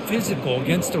so physical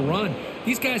against the run.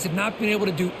 These guys have not been able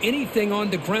to do anything on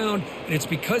the ground, and it's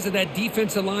because of that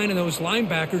defensive line and those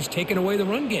linebackers taking away the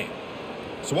run game.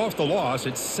 So off the loss,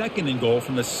 it's 2nd and goal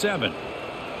from the 7.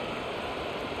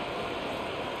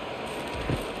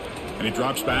 And he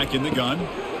drops back in the gun.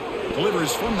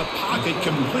 Delivers from the pocket,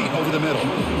 complete over the middle.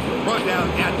 Brought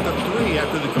down at the 3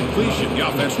 after the completion. The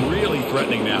offense really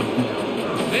threatening now.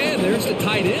 And there's the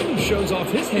tight end who shows off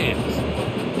his hands.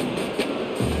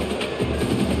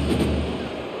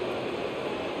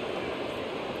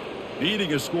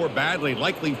 Needing a score badly,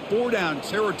 likely 4-down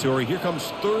territory. Here comes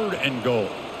 3rd and goal.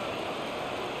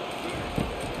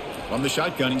 From the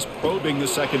shotgun, he's probing the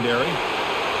secondary.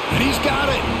 And he's got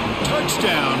it.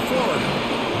 Touchdown, Florida.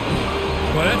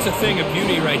 Well, that's a thing of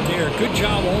beauty right there. Good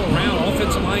job all around.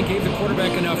 Offensive line gave the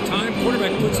quarterback enough time.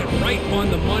 Quarterback puts it right on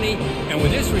the money. And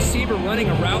with this receiver running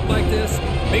a route like this,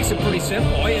 makes it pretty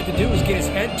simple. All you have to do is get his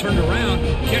head turned around,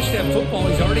 catch that football.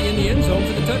 He's already in the end zone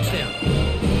for the touchdown.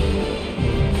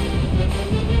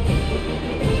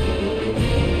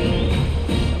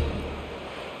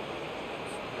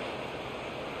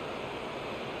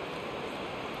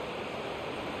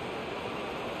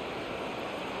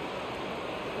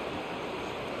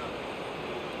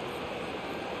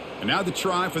 And now the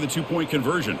try for the 2-point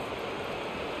conversion.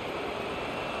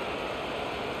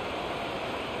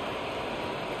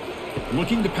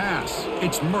 Looking to pass.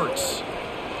 It's Mertz.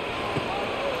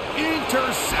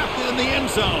 Intercepted in the end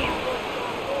zone.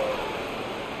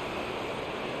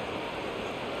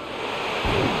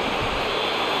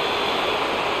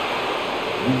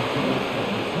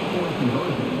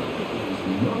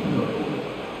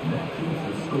 That keeps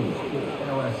the score.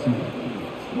 LSU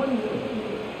 28,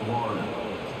 Florida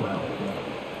 12.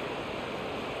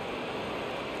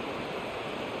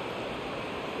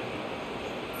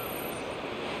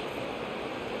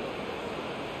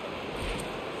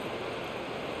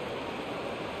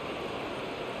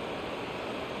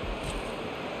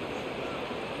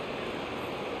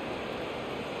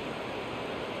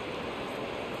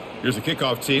 Here's the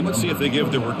kickoff team. Let's see if they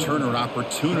give the returner an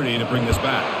opportunity to bring this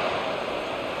back.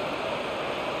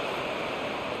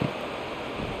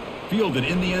 Fielded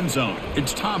in the end zone.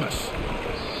 It's Thomas.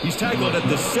 He's tackled at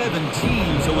the 17,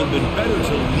 so it would have been better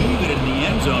to leave it in the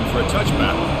end zone for a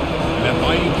touchback. And that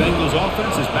mighty Bengals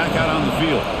offense is back out on the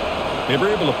field. They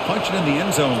were able to punch it in the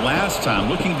end zone last time,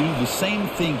 looking to do the same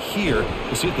thing here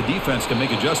to see if the defense can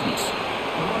make adjustments.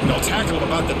 They'll tackle him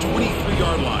about the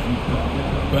 23-yard line.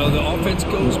 Well, the offense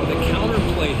goes with a counter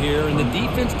play here, and the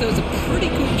defense does a pretty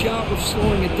good job of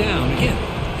slowing it down. Again,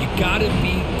 you got to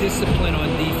be disciplined on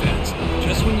defense.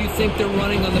 Just when you think they're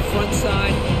running on the front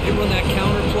side, they run that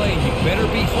counter play, and you better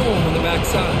be home on the back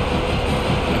side.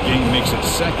 The game makes it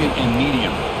 2nd and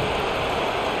medium.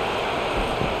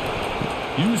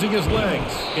 Using his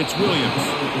legs, it's Williams.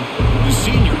 The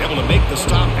senior able to make the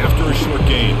stop after a short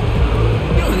gain.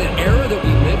 You know, in the era that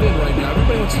we live in right now,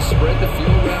 everybody wants to spread the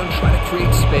field around, try to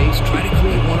create space, try to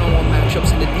create one-on-one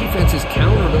matchups, and the defense has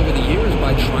countered over the years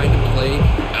by trying to play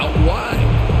out wide.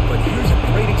 But here's a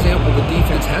great example. The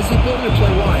defense has the ability to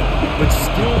play wide, but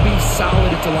still be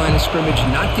solid at the line of scrimmage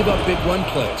and not give up big run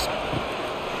plays.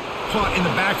 Caught in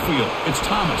the backfield. It's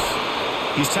Thomas.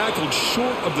 He's tackled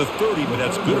short of the 30, but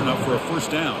that's good enough for a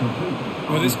first down.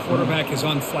 Well, this quarterback is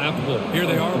unflappable. Here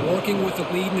they are working with the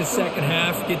lead in the second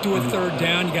half. Get to a 3rd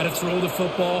down. You got to throw the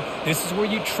football. This is where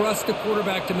you trust the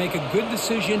quarterback to make a good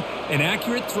decision, an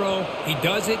accurate throw. He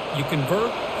does it. You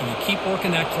convert, and you keep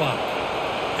working that clock.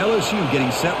 LSU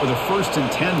getting set with a 1st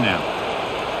and 10 now.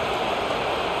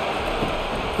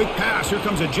 Quick pass. Here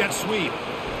comes a jet sweep.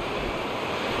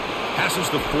 Passes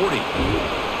the 40.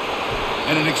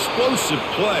 And an explosive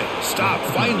play. Stop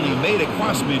finally made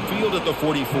across midfield at the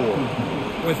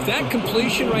 44. With that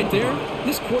completion right there,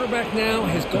 this quarterback now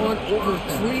has gone over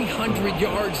 300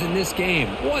 yards in this game.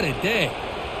 What a day.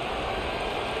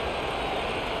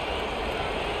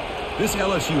 This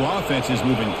LSU offense is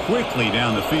moving quickly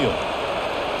down the field.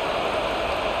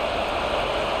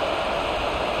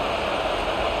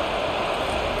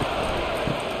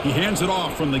 He hands it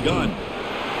off from the gun.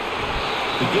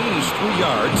 The gain is 3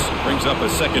 yards, brings up a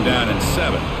 2nd down and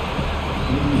 7.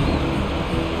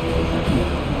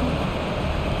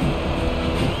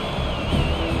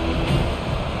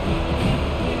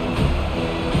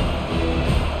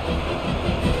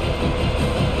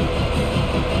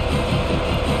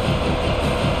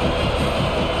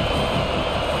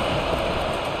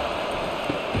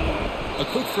 A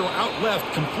quick throw out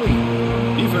left, complete.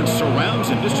 Defense surrounds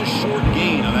him, just a short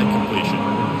gain on that completion.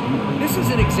 This is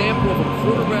an example of a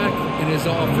quarterback and his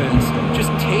offense just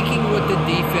taking what the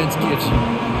defense gives you.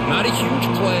 Not a huge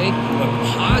play, but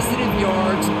positive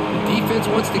yards. The defense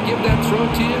wants to give that throw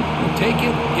to you. You take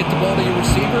it, get the ball to your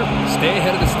receiver, stay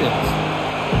ahead of the sticks.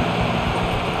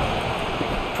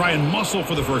 Try and muscle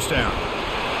for the 1st down.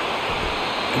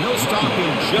 And they'll stop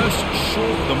him just short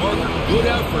of the marker. Good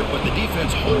effort, but the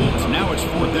defense holds. Now it's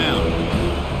 4th down.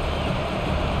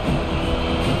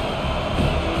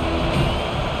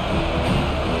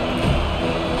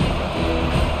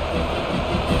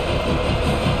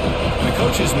 The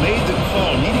coach has made the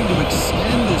call, needing to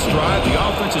extend this drive. The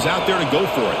offense is out there to go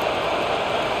for it.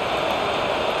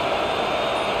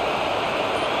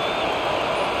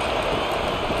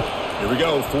 Here we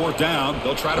go, 4th down.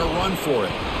 They'll try to run for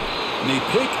it. And they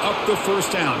pick up the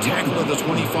 1st down, tackle at the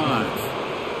 25.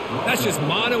 That's just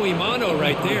mano-a-mano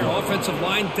right there. Offensive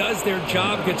line does their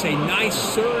job, gets a nice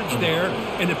surge there,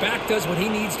 and the back does what he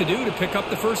needs to do to pick up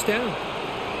the 1st down.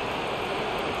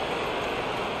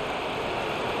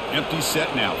 Empty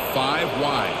set now, 5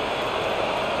 wide.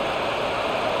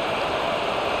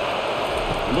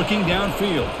 Looking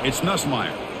downfield, it's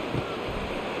Nussmeier.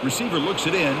 Receiver looks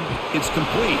it in, it's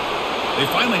complete. They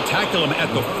finally tackle him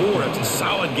at the 4. It's a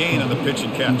solid gain on the pitch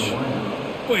and catch.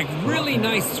 Boy, really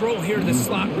nice throw here to the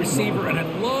slot receiver, and I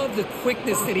love the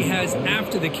quickness that he has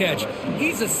after the catch.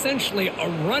 He's essentially a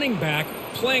running back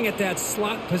playing at that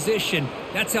slot position.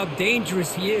 That's how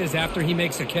dangerous he is after he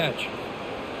makes a catch.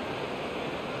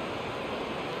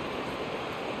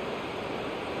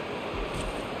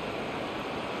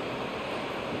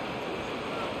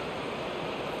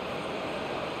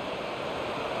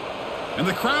 And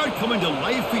the crowd coming to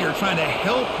life here, trying to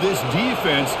help this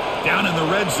defense down in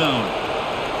the red zone.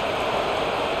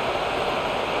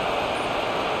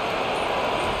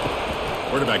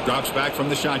 Quarterback drops back from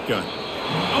the shotgun.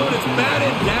 Oh, and it's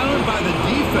batted down by the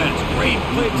defense. Great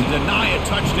play to deny a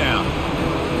touchdown.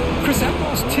 Chris, that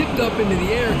ball's tipped up into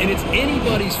the air, and it's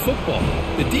anybody's football.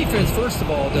 The defense, first of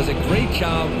all, does a great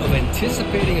job of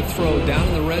anticipating a throw down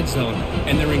in the red zone,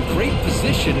 and they're in great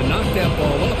position to knock that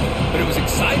ball up. But it was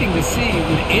exciting to see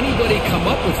would anybody come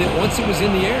up with it once it was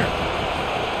in the air.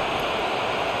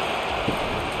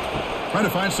 Trying to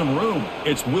find some room.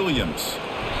 It's Williams.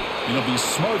 And he'll be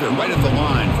smarter right at the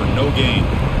line for no gain.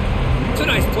 It's a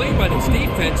nice play by this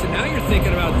defense, and now you're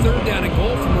thinking about 3rd down and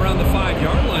goal from around the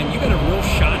 5-yard line. You got a real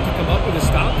shot to come up with a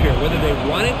stop here, whether they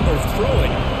run it or throw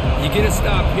it. You get a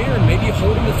stop here, and maybe you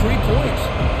hold them to 3 points.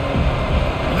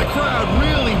 And the crowd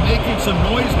really making some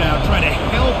noise now, trying to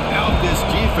help out this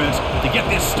defense to get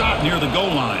this stop near the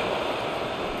goal line.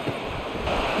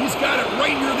 He's got it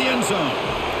right near the end zone.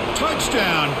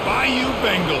 Touchdown, Bayou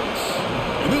Bengals.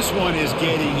 And this one is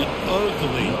getting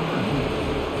ugly.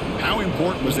 How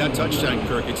important was that touchdown,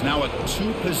 Kirk? It's now a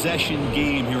 2-possession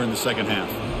game here in the 2nd half.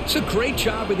 It's a great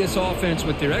job of this offense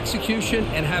with their execution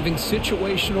and having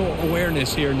situational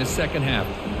awareness here in the 2nd half.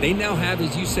 They now have,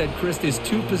 as you said, Chris, this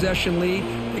 2-possession lead.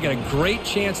 They got a great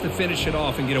chance to finish it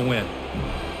off and get a win.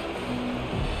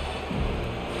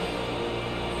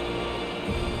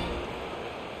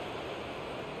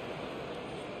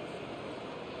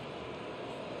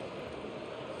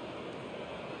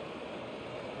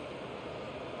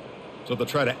 So they'll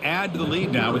try to add to the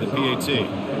lead now with a PAT.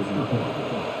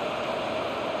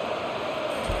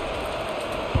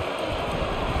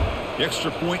 The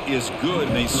extra point is good,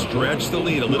 and they stretch the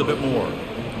lead a little bit more.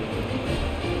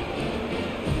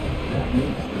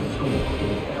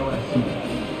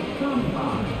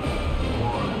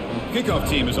 Kickoff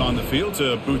team is on the field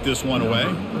to boot this one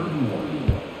away.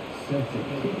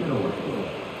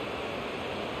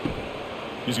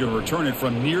 He's going to return it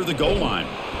from near the goal line.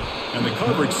 And the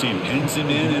coverage team pins him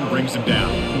in and brings him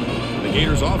down. The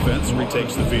Gators offense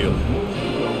retakes the field.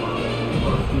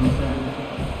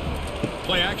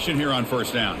 Play action here on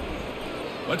first down.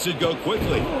 Lets it go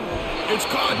quickly. It's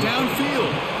caught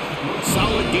downfield.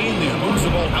 Solid gain there. Moves the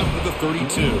ball out to the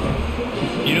 32.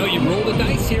 You know, you roll the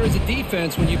dice here as a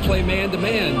defense when you play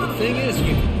man-to-man. The thing is,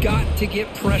 you've got to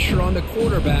get pressure on the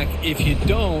quarterback. If you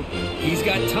don't, he's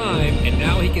got time, and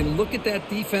now he can look at that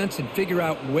defense and figure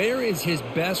out where is his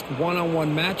best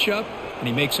one-on-one matchup, and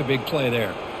he makes a big play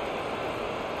there.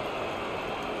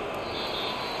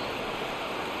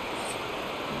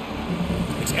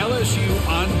 It's LSU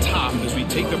on top as we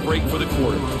take a break for the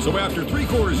quarter. So after 3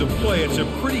 quarters of play, it's a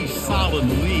pretty solid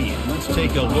lead. Let's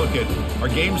take a look at our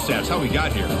game stats, how we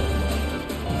got here.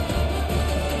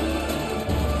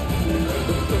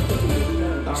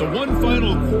 So one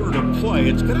final quarter to play.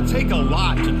 It's going to take a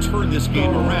lot to turn this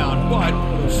game around,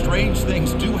 but strange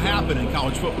things do happen in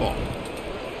college football.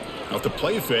 Now, if the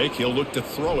play fake, he'll look to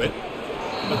throw it,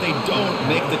 but they don't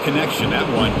make the connection. That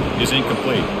one is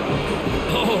incomplete.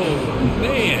 Oh,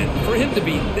 man, for him to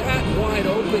be that wide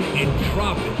open and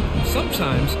drop it.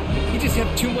 Sometimes you just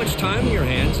have too much time in your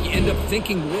hands. You end up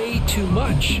thinking way too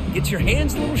much. Gets your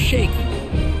hands a little shaky.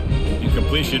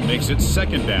 Incompletion makes it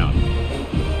second down.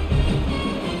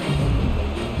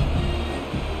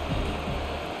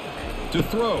 To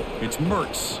throw, it's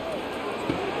Mertz.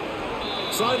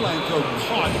 Sideline throw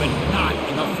caught, but not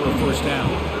enough for a first down.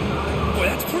 Boy,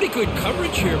 that's pretty good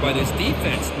coverage here by this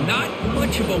defense. Not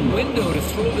much of a window to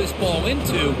throw this ball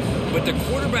into, but the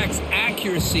quarterback's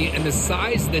accuracy and the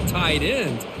size of the tight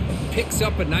end picks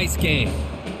up a nice gain.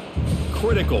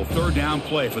 Critical third down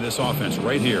play for this offense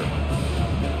right here.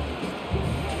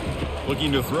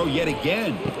 Looking to throw yet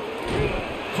again.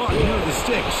 Caught near the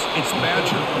sticks. It's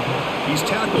Badger. He's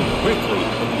tackled quickly,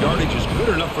 but the yardage is good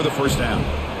enough for the first down.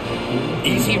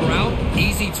 Easy route,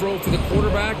 easy throw for the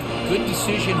quarterback. Good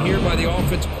decision here by the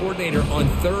offense coordinator on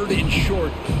 3rd and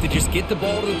short to just get the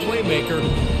ball to the playmaker,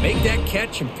 make that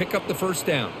catch, and pick up the first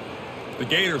down. The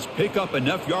Gators pick up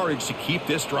enough yardage to keep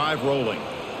this drive rolling.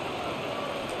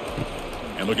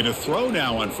 And looking to throw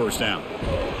now on first down.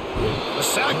 A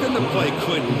sack in the play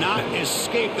could not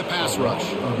escape the pass rush.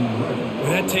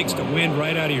 Well, that takes the wind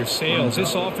right out of your sails.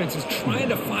 This offense is trying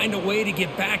to find a way to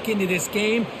get back into this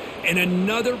game, and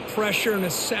another pressure and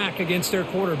a sack against their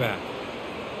quarterback.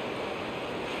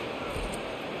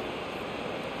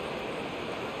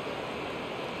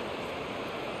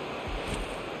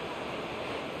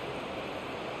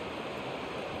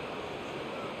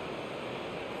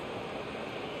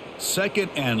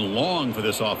 Second and long for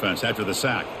this offense after the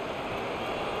sack.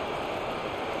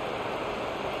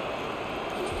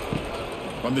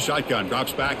 From the shotgun,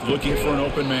 drops back, looking for an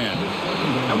open man.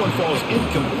 That one falls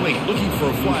incomplete. Looking for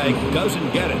a flag,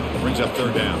 doesn't get it. Brings up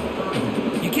third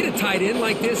down. You get a tight end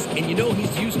like this, and you know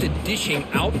he's used to dishing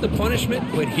out the punishment,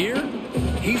 but here,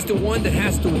 he's the one that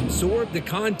has to absorb the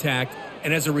contact,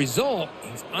 and as a result,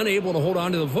 he's unable to hold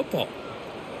on to the football.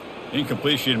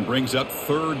 Incompletion brings up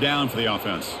third down for the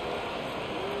offense.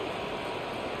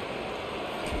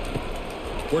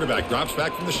 Quarterback drops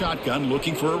back from the shotgun,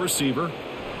 looking for a receiver.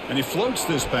 And he floats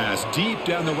this pass deep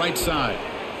down the right side.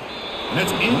 And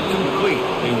that's incomplete.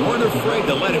 They weren't afraid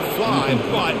to let it fly,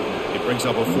 but it brings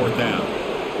up a fourth down.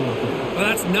 Well,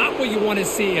 that's not what you want to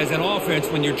see as an offense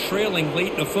when you're trailing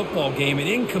late in a football game. An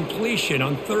incompletion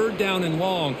on 3rd down and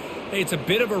long. Hey, it's a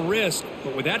bit of a risk,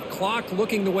 but with that clock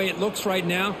looking the way it looks right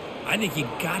now, I think you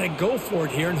got to go for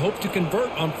it here and hope to convert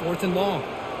on 4th and long.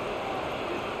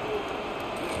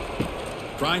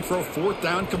 Trying for a 4th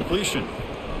down completion.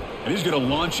 And he's going to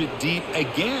launch it deep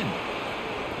again.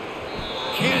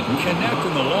 Can't connect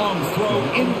in the long throw.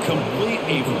 Incomplete.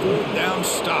 A 4th down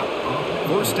stop.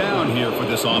 First down here for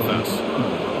this offense.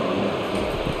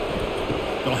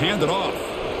 They'll hand it off.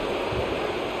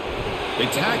 They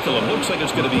tackle him. Looks like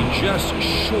it's going to be just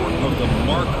short of the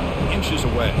marker. Inches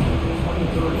away.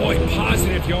 Boy,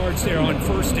 positive yards there on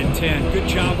 1st and 10. Good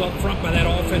job up front by that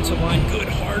offensive line. Good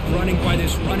hard running by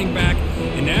this running back.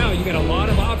 And now you got a lot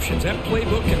of options. That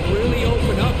playbook can really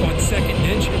open up on 2nd and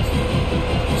inches.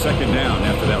 Second down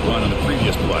after that run on the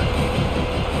previous play.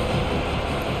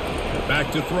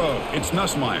 Back to throw. It's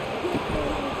Nussmeier.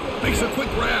 Makes a quick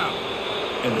grab.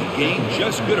 And the gain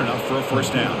just good enough for a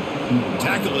first down.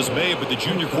 Tackle is made, but the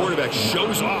junior quarterback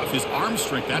shows off his arm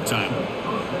strength that time.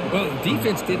 Well, the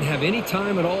defense didn't have any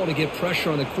time at all to get pressure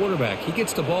on the quarterback. He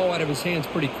gets the ball out of his hands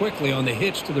pretty quickly on the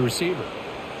hitch to the receiver.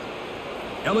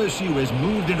 LSU has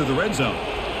moved into the red zone.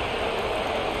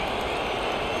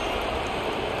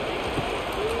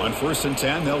 On 1st and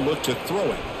 10, they'll look to throw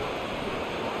it.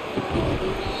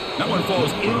 That one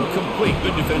falls incomplete.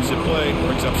 Good defensive play.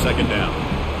 Brings up second down.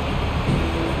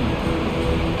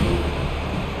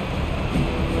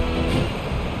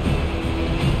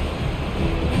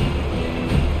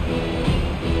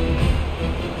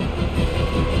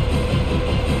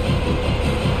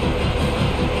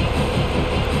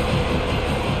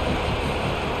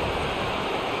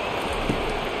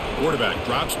 Quarterback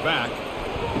drops back.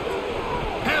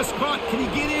 Pass caught. Can he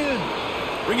get in?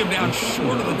 Bring him down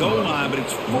short of the goal line, but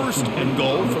it's first and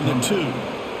goal from the 2.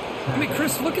 I mean,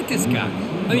 Chris, look at this guy.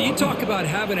 I mean, you talk about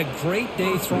having a great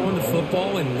day throwing the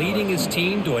football and leading his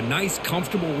team to a nice,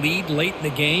 comfortable lead late in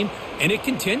the game, and it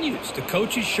continues. The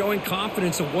coach is showing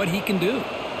confidence of what he can do.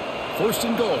 First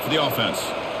and goal for the offense.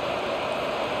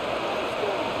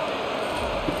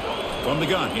 From the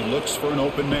gun, he looks for an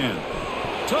open man.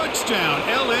 Touchdown,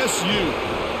 LSU.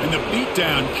 And the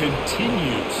beatdown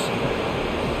continues.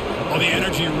 Oh, the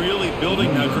energy really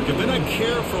building now, Kirk. If they're not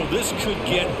careful, this could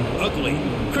get ugly.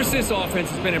 Chris, this offense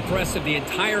has been impressive the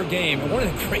entire game. And one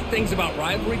of the great things about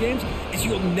rivalry games is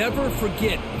you'll never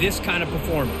forget this kind of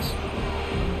performance.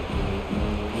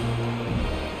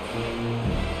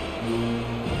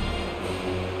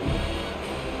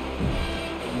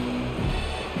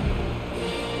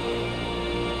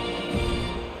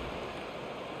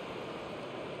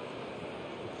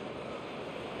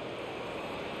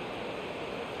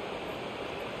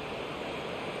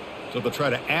 So they'll try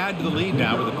to add to the lead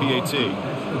now with a PAT.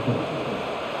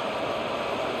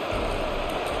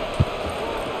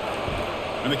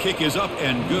 And the kick is up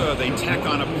and good. They tack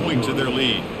on a point to their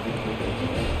lead.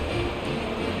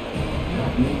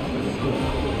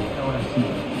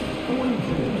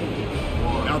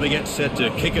 Now they get set to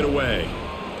kick it away.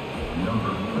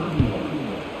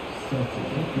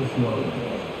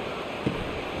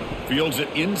 Fields it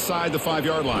inside the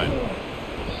 5-yard line.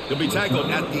 He'll be tackled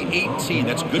at the 18.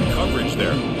 That's good coverage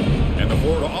there. And the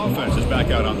Florida offense is back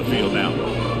out on the field now.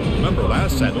 Remember,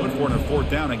 last time they went for it on 4th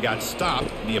down and got stopped.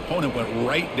 And the opponent went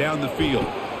right down the field.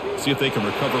 See if they can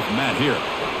recover from that here.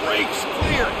 Breaks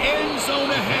clear. End zone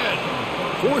ahead.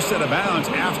 Forced out of bounds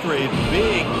after a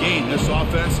big gain. This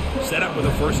offense set up with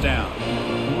a first down.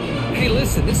 Hey,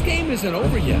 listen, this game isn't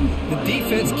over yet. The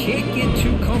defense can't get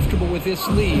too comfortable with this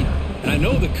lead. And I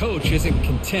know the coach isn't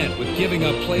content with giving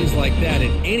up plays like that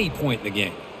at any point in the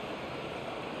game.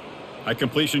 A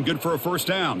completion good for a first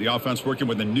down. The offense working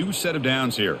with a new set of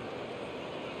downs here.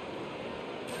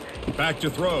 Back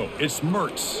to throw. It's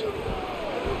Mertz.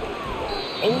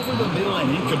 Over the middle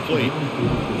and incomplete.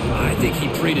 I think he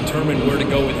predetermined where to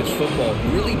go with his football.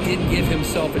 Really did give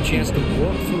himself a chance to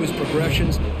work through his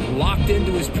progressions, locked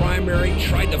into his primary,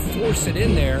 tried to force it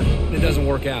in there, and it doesn't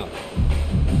work out.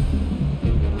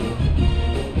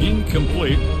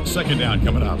 Incomplete. Second down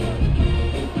coming up.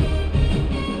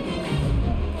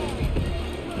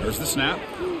 There's the snap.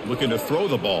 Looking to throw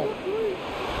the ball.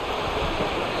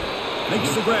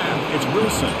 Makes the grab. It's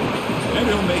Wilson. And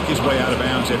he'll make his way out of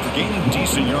bounds after gaining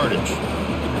decent yardage.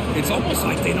 It's almost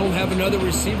like they don't have another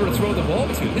receiver to throw the ball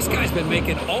to. This guy's been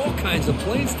making all kinds of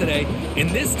plays today, and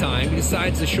this time he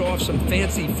decides to show off some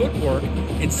fancy footwork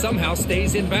and somehow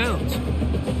stays in bounds.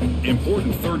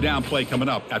 Important third down play coming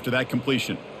up after that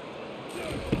completion.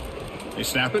 They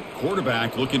snap it.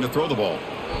 Quarterback looking to throw the ball.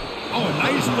 Oh, a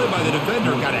nice play by the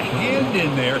defender. Got a hand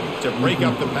in there to break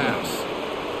up the pass.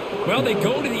 Well, they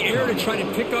go to the air to try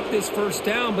to pick up this first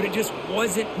down, but it just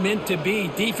wasn't meant to be.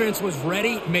 Defense was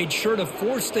ready, made sure to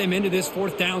force them into this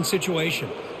 4th down situation.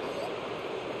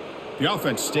 The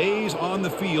offense stays on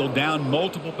the field, down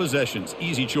multiple possessions.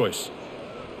 Easy choice.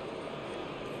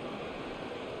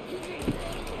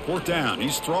 4th down.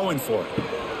 He's throwing for it.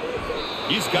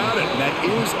 He's got it. That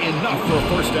is enough for a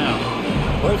first down.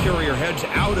 Ball carrier heads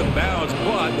out of bounds,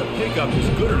 but the pickup is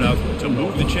good enough to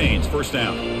move the chains. First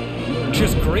down.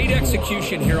 Just great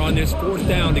execution here on this 4th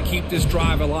down to keep this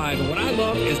drive alive. And what I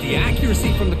love is the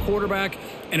accuracy from the quarterback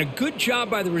and a good job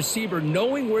by the receiver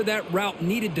knowing where that route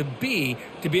needed to be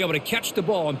able to catch the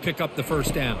ball and pick up the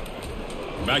first down.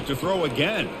 Back to throw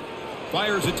again.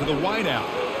 Fires it to the wideout.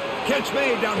 Catch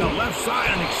made down the left side.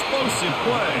 An explosive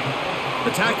play.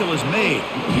 The tackle is made.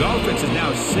 The offense is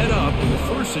now set up with a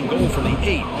first and goal from the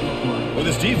 8. Well,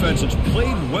 this defense has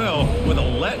played well with a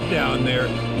letdown there.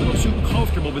 A little too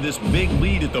comfortable with this big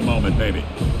lead at the moment, maybe.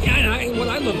 Yeah, and what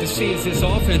I love to see is this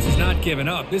offense is not giving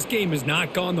up. This game has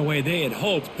not gone the way they had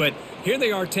hoped, but here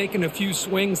they are taking a few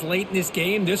swings late in this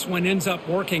game. This one ends up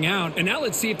working out. And now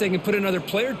let's see if they can put another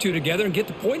play or two together and get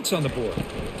the points on the board.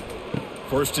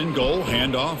 First and goal,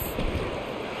 handoff.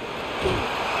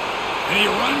 And he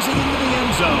runs it into the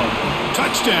end zone.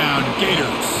 Touchdown,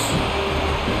 Gators.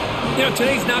 You know,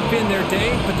 today's not been their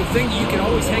day, but the thing you can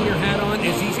always hang your hat on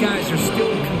is these guys are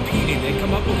still competing. They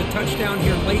come up with a touchdown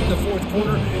here late in the fourth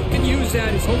quarter. Can use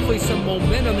that as hopefully some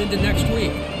momentum into next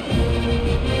week.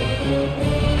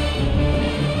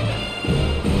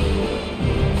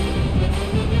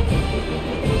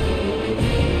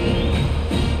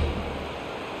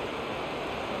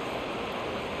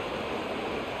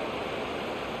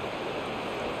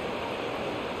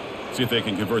 See if they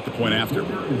can convert the point after.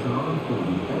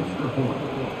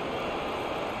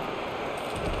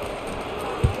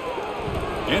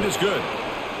 And it's good.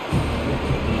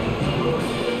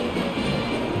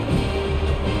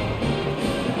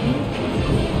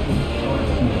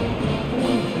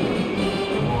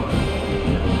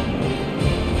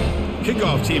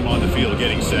 Kickoff team on the field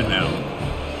getting set now.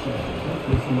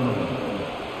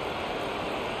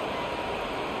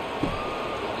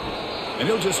 And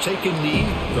he'll just take a knee.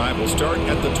 Drive will start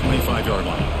at the 25-yard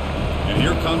line. And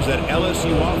here comes that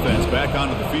LSU offense back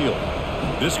onto the field.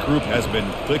 This group has been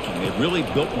clicking. They've really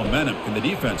built momentum. Can the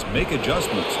defense make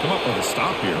adjustments? Come up with a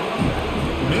stop here.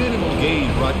 Minimal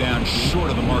gain brought down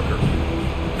short of the marker.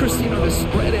 Chris, you know, the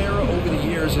spread era over the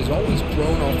years has always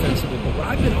grown offensively, but what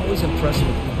I've been always impressed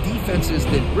with the defenses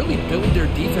that really build their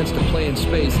defense to play in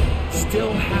space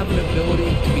still have an ability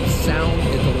to be sound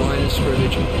at the line of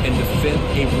scrimmage and defend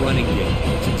a running game.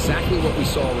 It's exactly what we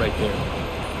saw right there.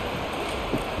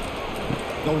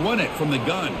 They'll run it from the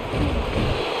gun.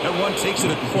 That run takes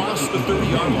it across the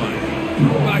 30-yard line.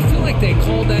 Well, I feel like they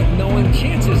called that knowing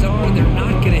chances are they're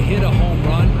not going to hit a home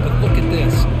run, but look at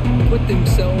this. Put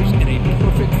themselves in a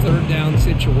perfect third down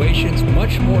situation. It's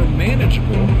much more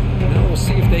manageable. Now we'll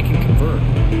see if they can convert.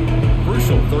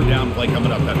 Crucial third down play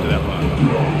coming up after that run.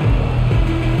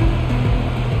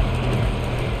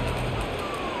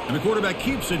 And the quarterback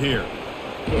keeps it here.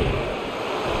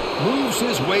 Moves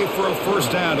his way for a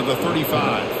first down to the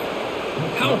 35.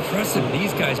 How impressive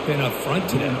these guys been up front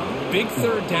today. Big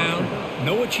third down,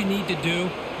 know what you need to do,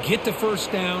 get the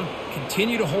first down,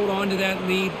 continue to hold on to that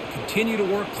lead, continue to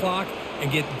work clock, and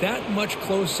get that much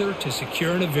closer to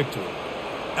securing a victory.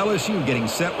 LSU getting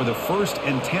set with a 1st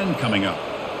and 10 coming up.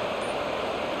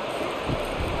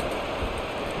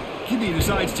 QB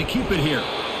decides to keep it here.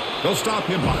 They'll stop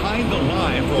him behind the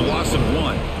line for a loss of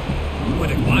 1. When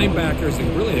the linebackers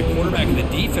and really the quarterback and the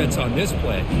defense on this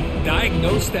play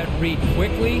diagnosed that read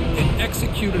quickly and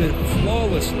executed it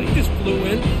flawlessly. Just flew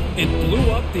in and blew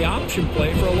up the option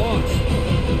play for a loss.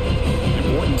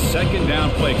 Important second down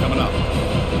play coming up.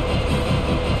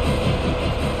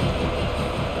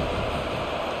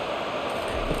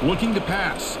 Looking to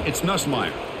pass. It's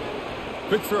Nussmeier.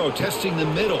 Quick throw testing the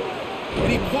middle.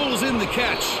 And he pulls in the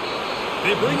catch.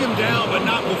 They bring him down, but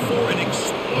not before an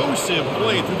explosive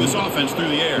play through this offense through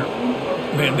the air.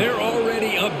 Man, they're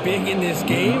already up big in this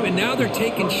game, and now they're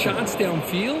taking shots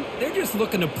downfield. They're just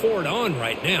looking to pour it on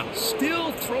right now.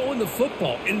 Still throwing the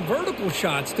football in vertical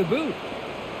shots to boot.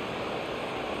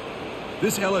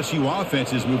 This LSU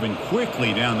offense is moving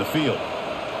quickly down the field.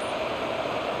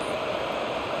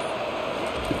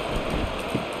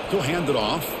 He'll hand it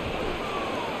off.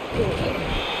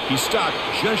 He's stopped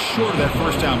just short of that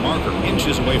first down marker,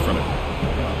 inches away from it.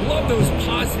 Love those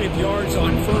positive yards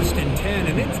on 1st and 10,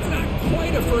 and it's not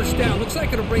quite a first down. Looks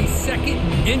like it'll bring second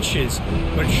inches,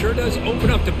 but it sure does open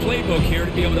up the playbook here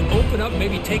to be able to open up,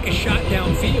 maybe take a shot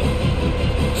downfield.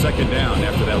 Second down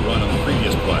after that run on the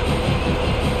previous play.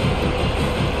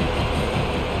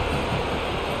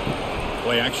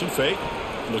 Play action fake,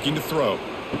 looking to throw.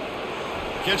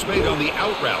 Catch made on the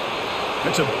out route.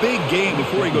 That's a big gain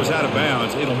before he goes out of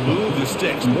bounds. It'll move the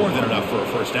sticks more than enough for a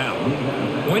first down.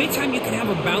 Well, anytime you can have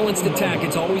a balanced attack,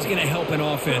 it's always going to help an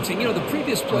offense. And, you know, the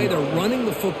previous play, they're running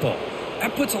the football.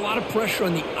 That puts a lot of pressure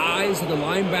on the eyes of the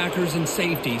linebackers and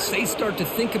safeties. They start to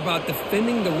think about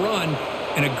defending the run,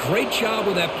 and a great job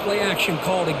with that play action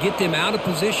call to get them out of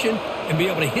position and be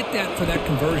able to hit that for that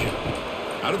conversion.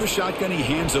 Out of the shotgun, he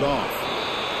hands it off.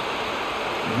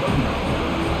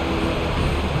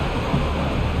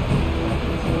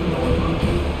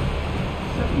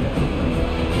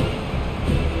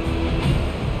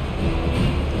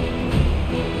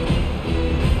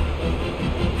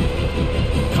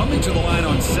 To the line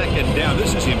on second down.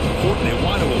 This is important. They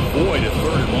want to avoid a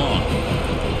third and long.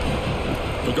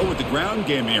 They'll go with the ground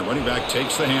game here. Running back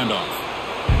takes the handoff.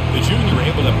 The junior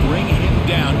able to bring him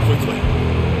down quickly.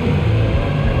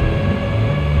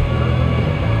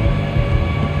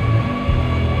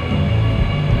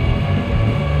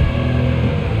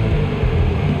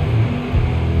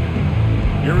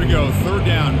 Here we go. Third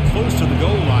down, close to the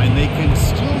goal line. They can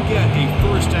still get a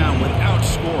first down without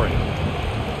scoring.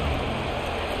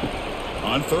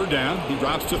 On third down, he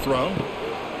drops to throw.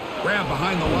 Grab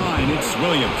behind the line. It's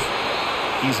Williams.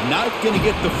 He's not going to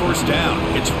get the first down.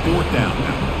 It's 4th down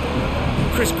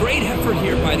now. Chris, great effort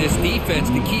here by this defense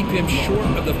to keep him short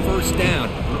of the first down.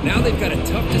 Now they've got a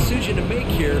tough decision to make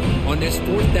here on this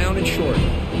 4th down and short.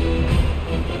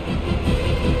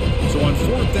 So on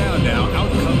 4th down now,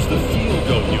 out comes the field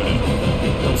goal unit.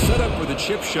 They'll set up for the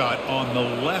chip shot on the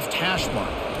left hash mark.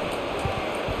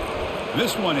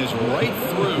 This one is right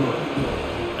through,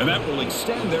 and that will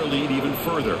extend their lead even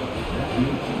further.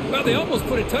 Well, they almost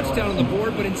put a touchdown on the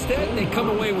board, but instead they come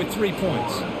away with 3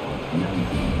 points.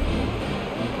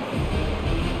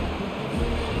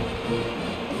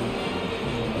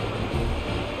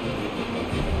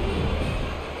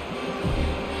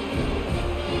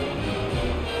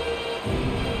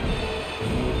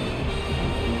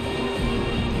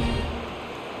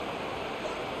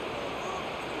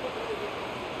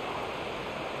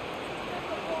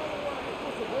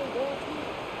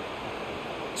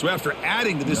 So after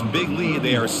adding to this big lead,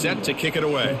 they are set to kick it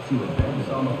away.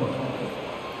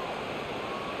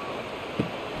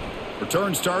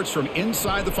 Return starts from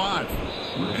inside the 5.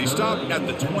 And he stopped at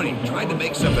the 20, trying to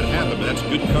make something happen, but that's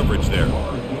good coverage there.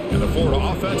 And the Florida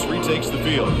offense retakes the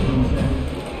field.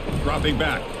 Dropping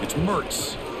back, it's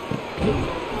Mertz.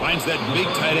 Finds that big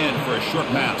tight end for a short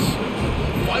pass.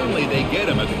 Finally, they get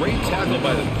him. A great tackle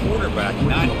by the quarterback.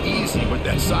 Not easy with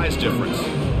that size difference.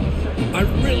 I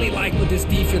really like what this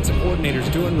defensive coordinator is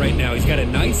doing right now. He's got a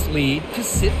nice lead.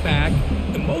 Just sit back.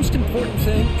 The most important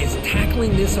thing is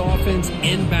tackling this offense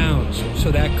inbounds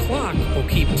so that clock will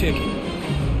keep ticking.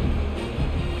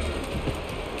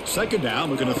 2nd down,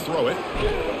 we're going to throw it.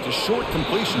 It's a short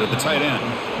completion at the tight end.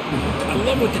 I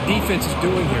love what the defense is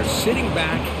doing here. Sitting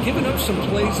back, giving up some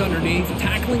plays underneath,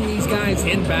 tackling these guys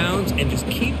inbounds, and just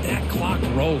keep that clock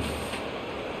rolling.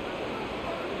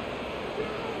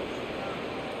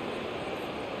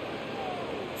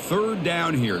 3rd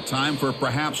down here. Time for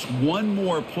perhaps one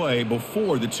more play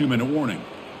before the 2-minute warning.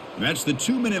 And that's the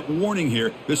 2-minute warning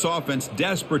here. This offense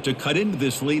desperate to cut into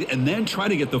this lead and then try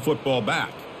to get the football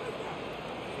back.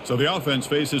 So the offense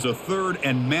faces a 3rd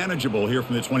and manageable here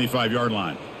from the 25-yard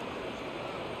line.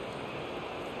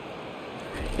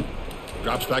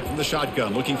 Drops back from the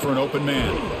shotgun, looking for an open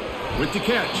man. With the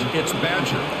catch, it's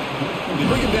Badger. They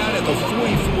bring him down at the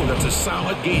 44. That's a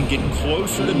solid gain, getting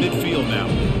closer to midfield now.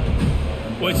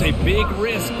 Well, it's a big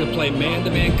risk to play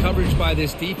man-to-man coverage by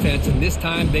this defense, and this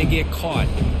time they get caught.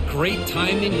 Great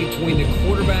timing between the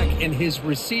quarterback and his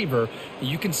receiver.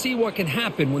 You can see what can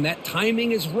happen when that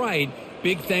timing is right.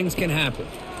 Big things can happen.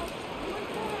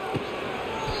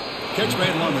 Catch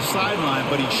made along the sideline,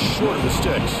 but he's short of the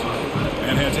sticks.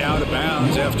 And heads out of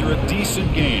bounds after a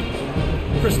decent gain.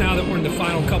 Chris, now that we're in the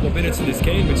final couple minutes of this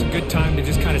game, it's a good time to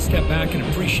just kind of step back and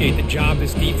appreciate the job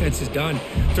this defense has done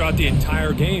throughout the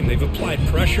entire game. They've applied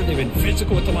pressure. They've been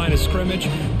physical at the line of scrimmage.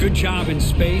 Good job in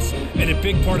space. And a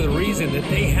big part of the reason that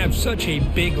they have such a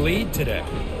big lead today.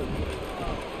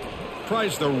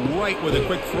 Tries the right with a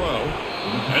quick throw.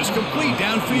 And it's complete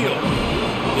downfield.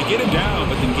 They get him down,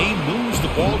 but the game moves the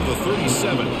ball to the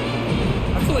 37.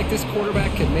 I feel like this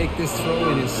quarterback can make this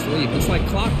throw in his sleep. It's like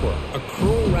clockwork, a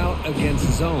curl route against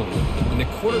zone. And the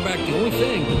quarterback, the only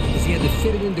thing is he had to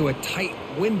fit it into a tight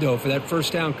window for that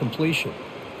first down completion.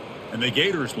 And the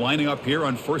Gators lining up here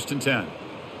on 1st and 10.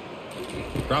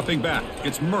 Dropping back,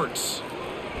 it's Mertz.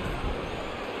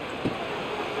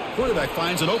 Quarterback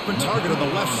finds an open target on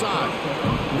the left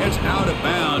side. Gets out of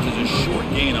bounds as a short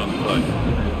gain on the play.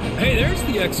 Hey, there's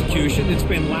the execution that's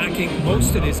been lacking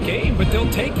most of this game, but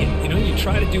they'll take it. You know, you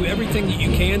try to do everything that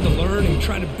you can to learn and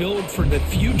try to build for the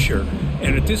future.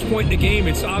 And at this point in the game,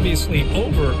 it's obviously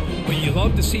over, but you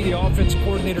love to see the offense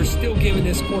coordinator still giving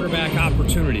this quarterback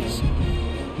opportunities.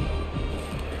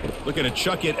 Looking to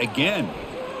chuck it again.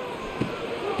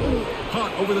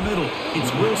 Caught over the middle.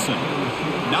 It's Wilson.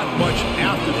 Not much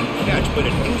after the catch, but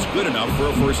it is good enough for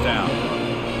a first down.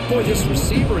 Boy, this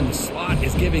receiver in the slot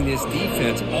is giving this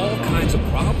defense all kinds of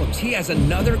problems. He has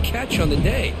another catch on the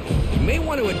day. You may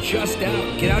want to adjust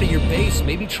out, get out of your base,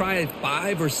 maybe try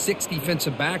 5 or 6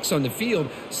 defensive backs on the field,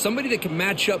 somebody that can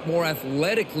match up more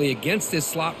athletically against this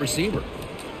slot receiver.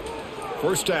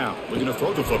 First down. Looking to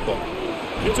throw the football.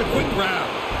 It's a quick grab.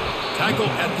 Tackle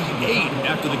at the 8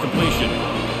 after the completion.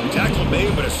 The tackle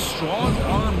made, but a strong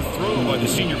arm throw by the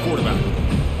senior quarterback.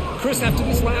 Chris, after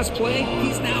this last play,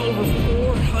 he's now over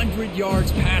 400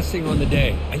 yards passing on the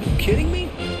day. Are you kidding me?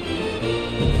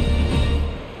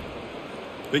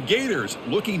 The Gators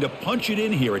looking to punch it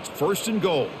in here. It's 1st and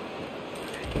goal.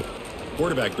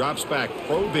 Quarterback drops back,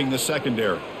 probing the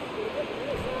secondary.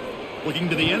 Looking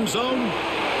to the end zone.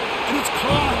 And it's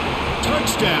caught.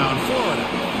 Touchdown, Florida.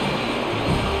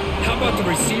 How about the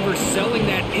receiver selling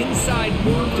that inside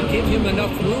move to give him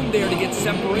enough room there to get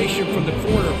separation from the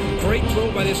corner? Great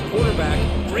throw by this quarterback,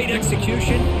 great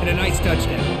execution, and a nice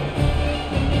touchdown.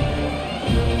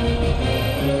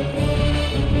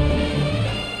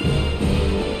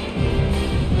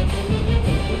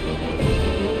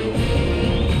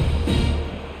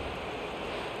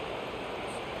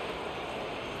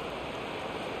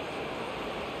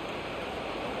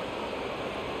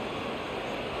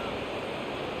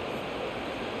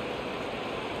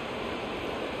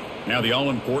 Now the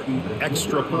all-important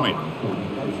extra point.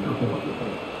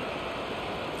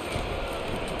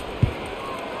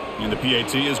 And the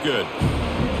PAT is good.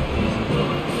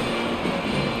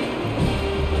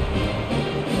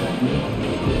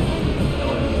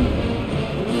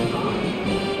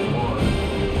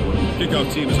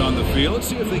 Kickoff team is on the field. Let's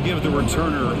see if they give the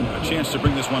returner a chance to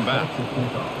bring this one back.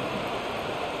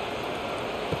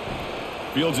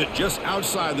 Fields it just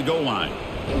outside the goal line.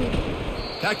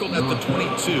 Tackled at the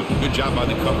 22. Good job by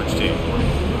the coverage team.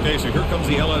 Okay, so here comes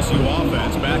the LSU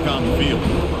offense back on the field.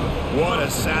 What a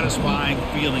satisfying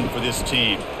feeling for this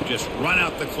team. Just run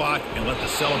out the clock and let the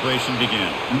celebration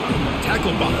begin.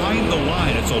 Tackled behind the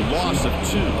line. It's a loss of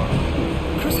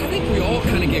 2. Chris, I think we all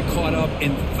kind of get caught up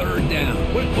in third down.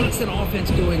 What's an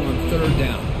offense doing on third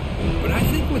down? But I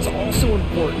think what's also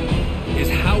important is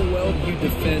how well you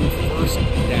defend first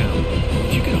down.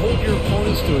 If you can hold your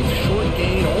opponents to a short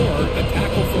gain or a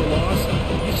tackle for loss,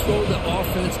 you throw the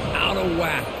offense out of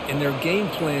whack, and their game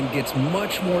plan gets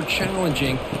much more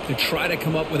challenging to try to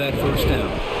come up with that first down.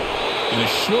 And a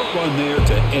short run there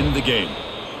to end the game.